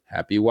say,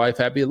 happy wife,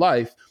 happy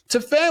life, to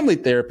family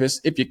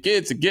therapists if your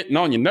kids are getting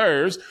on your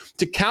nerves,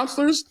 to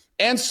counselors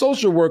and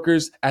social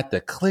workers at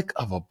the click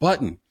of a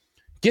button.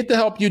 Get the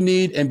help you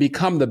need and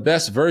become the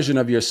best version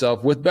of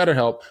yourself with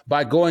BetterHelp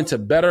by going to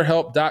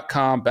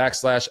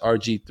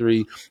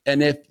betterhelp.com/RG3.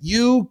 And if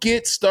you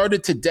get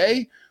started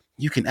today,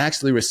 you can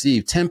actually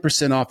receive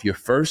 10% off your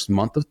first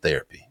month of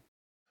therapy.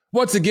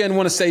 Once again, I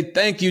want to say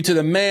thank you to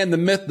the man, the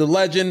myth, the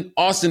legend,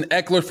 Austin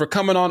Ekeler, for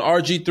coming on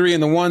RG3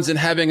 and the Ones and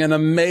having an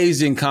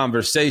amazing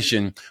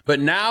conversation. But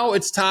now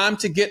it's time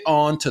to get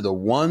on to the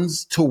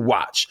ones to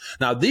watch.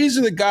 Now, these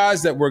are the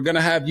guys that we're going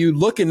to have you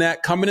looking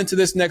at coming into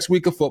this next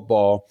week of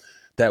football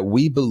that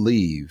we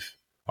believe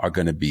are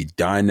going to be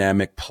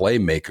dynamic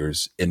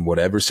playmakers in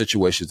whatever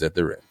situations that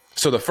they're in.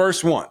 So the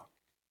first one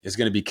is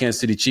going to be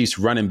Kansas City Chiefs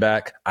running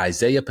back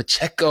Isaiah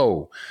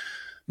Pacheco.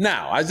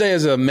 Now, Isaiah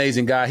is an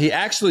amazing guy. He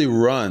actually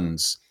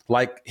runs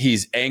like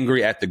he's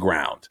angry at the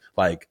ground.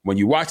 Like, when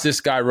you watch this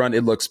guy run,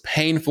 it looks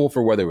painful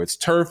for whether it's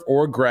turf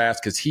or grass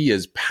because he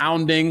is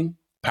pounding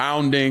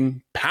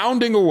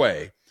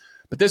away.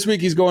 But this week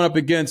he's going up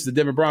against the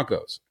Denver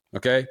Broncos,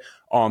 okay,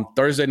 on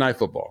Thursday Night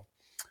Football.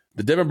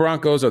 The Denver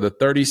Broncos are the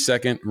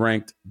 32nd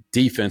ranked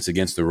defense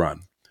against the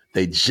run.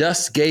 They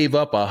just gave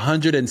up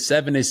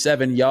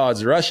 177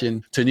 yards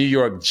rushing to New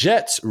York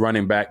Jets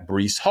running back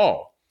Breece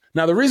Hall.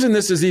 Now, the reason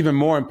this is even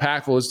more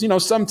impactful is,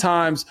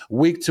 sometimes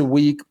week to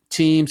week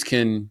teams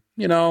can,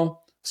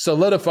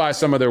 solidify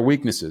some of their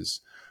weaknesses.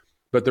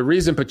 But the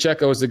reason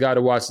Pacheco is the guy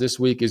to watch this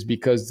week is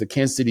because the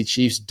Kansas City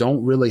Chiefs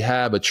don't really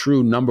have a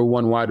true number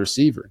one wide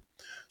receiver.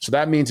 So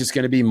that means it's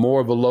going to be more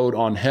of a load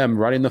on him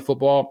running the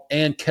football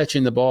and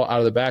catching the ball out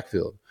of the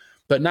backfield.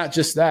 But not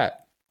just that.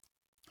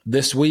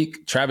 This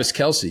week, Travis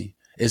Kelce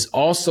is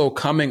also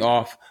coming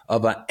off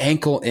of an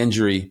ankle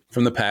injury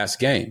from the past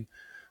game.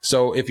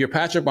 So if you're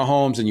Patrick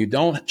Mahomes and you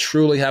don't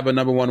truly have a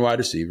number one wide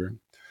receiver,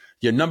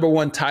 your number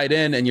one tight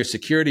end and your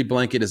security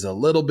blanket is a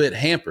little bit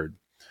hampered,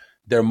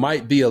 there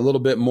might be a little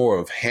bit more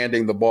of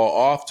handing the ball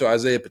off to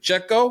Isaiah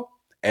Pacheco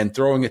and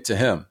throwing it to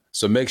him.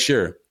 So make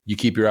sure you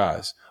keep your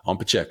eyes on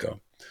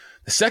Pacheco.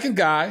 The second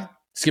guy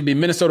is going to be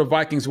Minnesota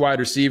Vikings wide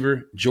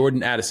receiver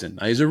Jordan Addison.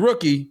 Now, he's a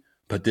rookie,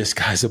 but this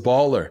guy's a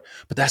baller.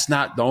 But that's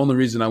not the only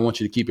reason I want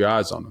you to keep your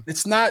eyes on him.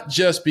 It's not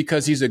just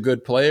because he's a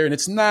good player, and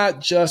it's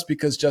not just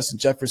because Justin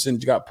Jefferson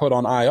got put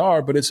on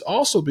IR, but it's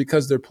also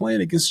because they're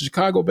playing against the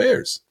Chicago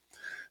Bears.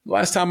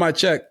 Last time I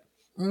checked,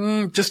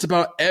 just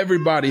about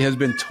everybody has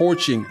been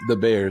torching the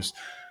Bears.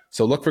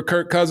 So look for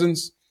Kirk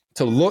Cousins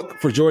to look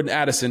for Jordan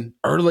Addison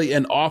early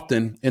and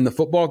often in the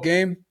football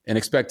game and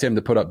expect him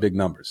to put up big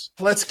numbers.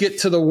 Let's get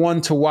to the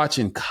one to watch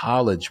in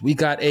college. We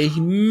got a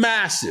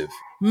massive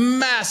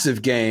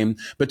game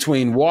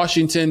between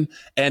Washington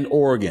and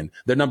Oregon.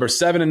 They're number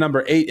 7 and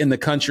number 8 in the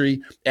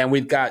country. And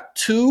we've got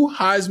two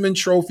Heisman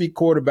Trophy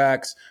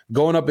quarterbacks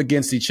going up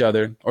against each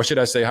other, or should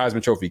I say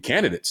Heisman Trophy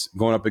candidates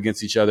going up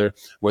against each other,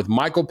 with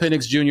Michael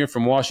Penix Jr.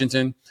 from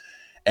Washington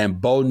and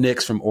Bo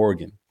Nix from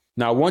Oregon.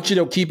 Now, I want you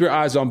to keep your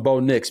eyes on Bo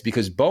Nix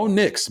because Bo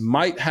Nix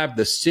might have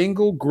the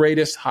single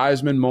greatest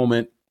Heisman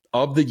moment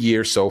of the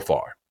year so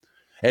far.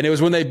 And it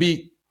was when they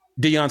beat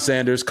Deion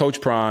Sanders, Coach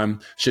Prime,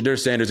 Shadur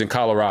Sanders in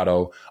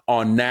Colorado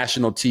on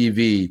national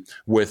TV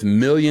with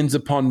millions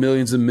upon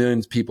millions and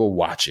millions of people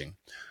watching.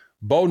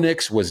 Bo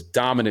Nix was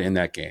dominant in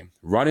that game,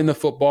 running the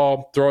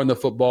football, throwing the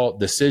football,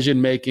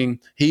 decision-making.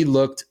 He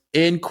looked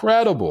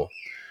incredible.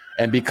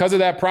 And because of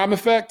that prime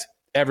effect,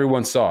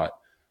 everyone saw it.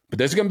 But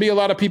there's going to be a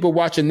lot of people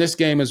watching this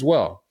game as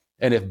well.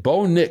 And if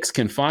Bo Nix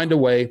can find a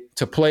way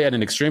to play at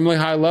an extremely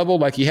high level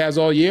like he has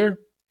all year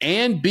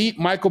and beat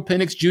Michael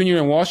Penix Jr.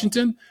 in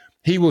Washington,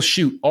 he will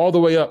shoot all the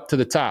way up to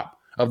the top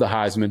of the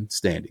Heisman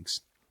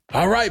standings.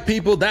 All right,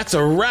 people, that's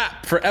a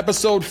wrap for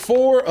episode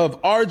 4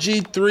 of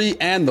RG3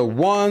 and the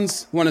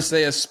Ones. I want to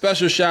say a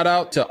special shout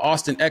out to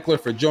Austin Ekeler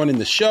for joining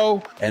the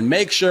show. And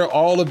make sure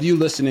all of you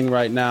listening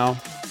right now,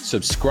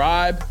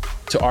 subscribe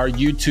to our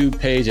YouTube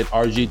page at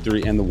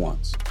RG3 and the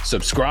Ones.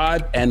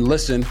 Subscribe and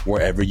listen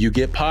wherever you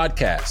get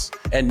podcasts.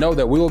 And know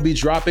that we will be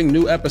dropping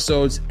new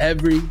episodes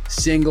every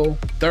single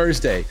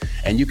Thursday.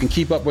 And you can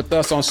keep up with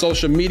us on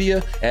social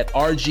media at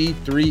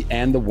RG3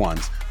 and the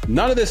Ones.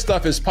 None of this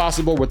stuff is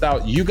possible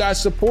without you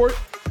guys' support,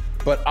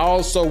 but I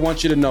also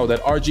want you to know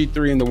that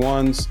RG3 and the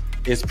Ones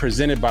is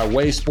presented by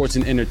Way Sports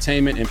and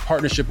Entertainment in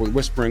partnership with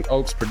Whispering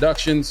Oaks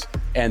Productions.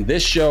 And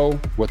this show,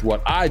 with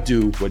what I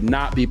do, would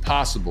not be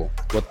possible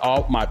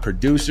without my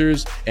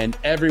producers and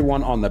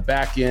everyone on the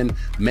back end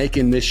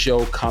making this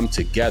show come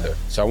together.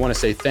 So I want to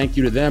say thank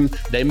you to them.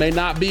 They may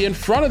not be in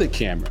front of the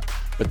camera,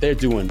 but they're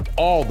doing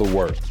all the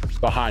work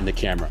behind the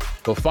camera.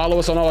 Go follow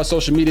us on all our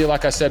social media,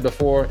 like I said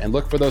before, and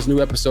look for those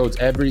new episodes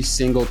every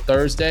single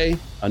Thursday.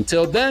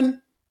 Until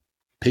then,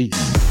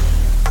 peace.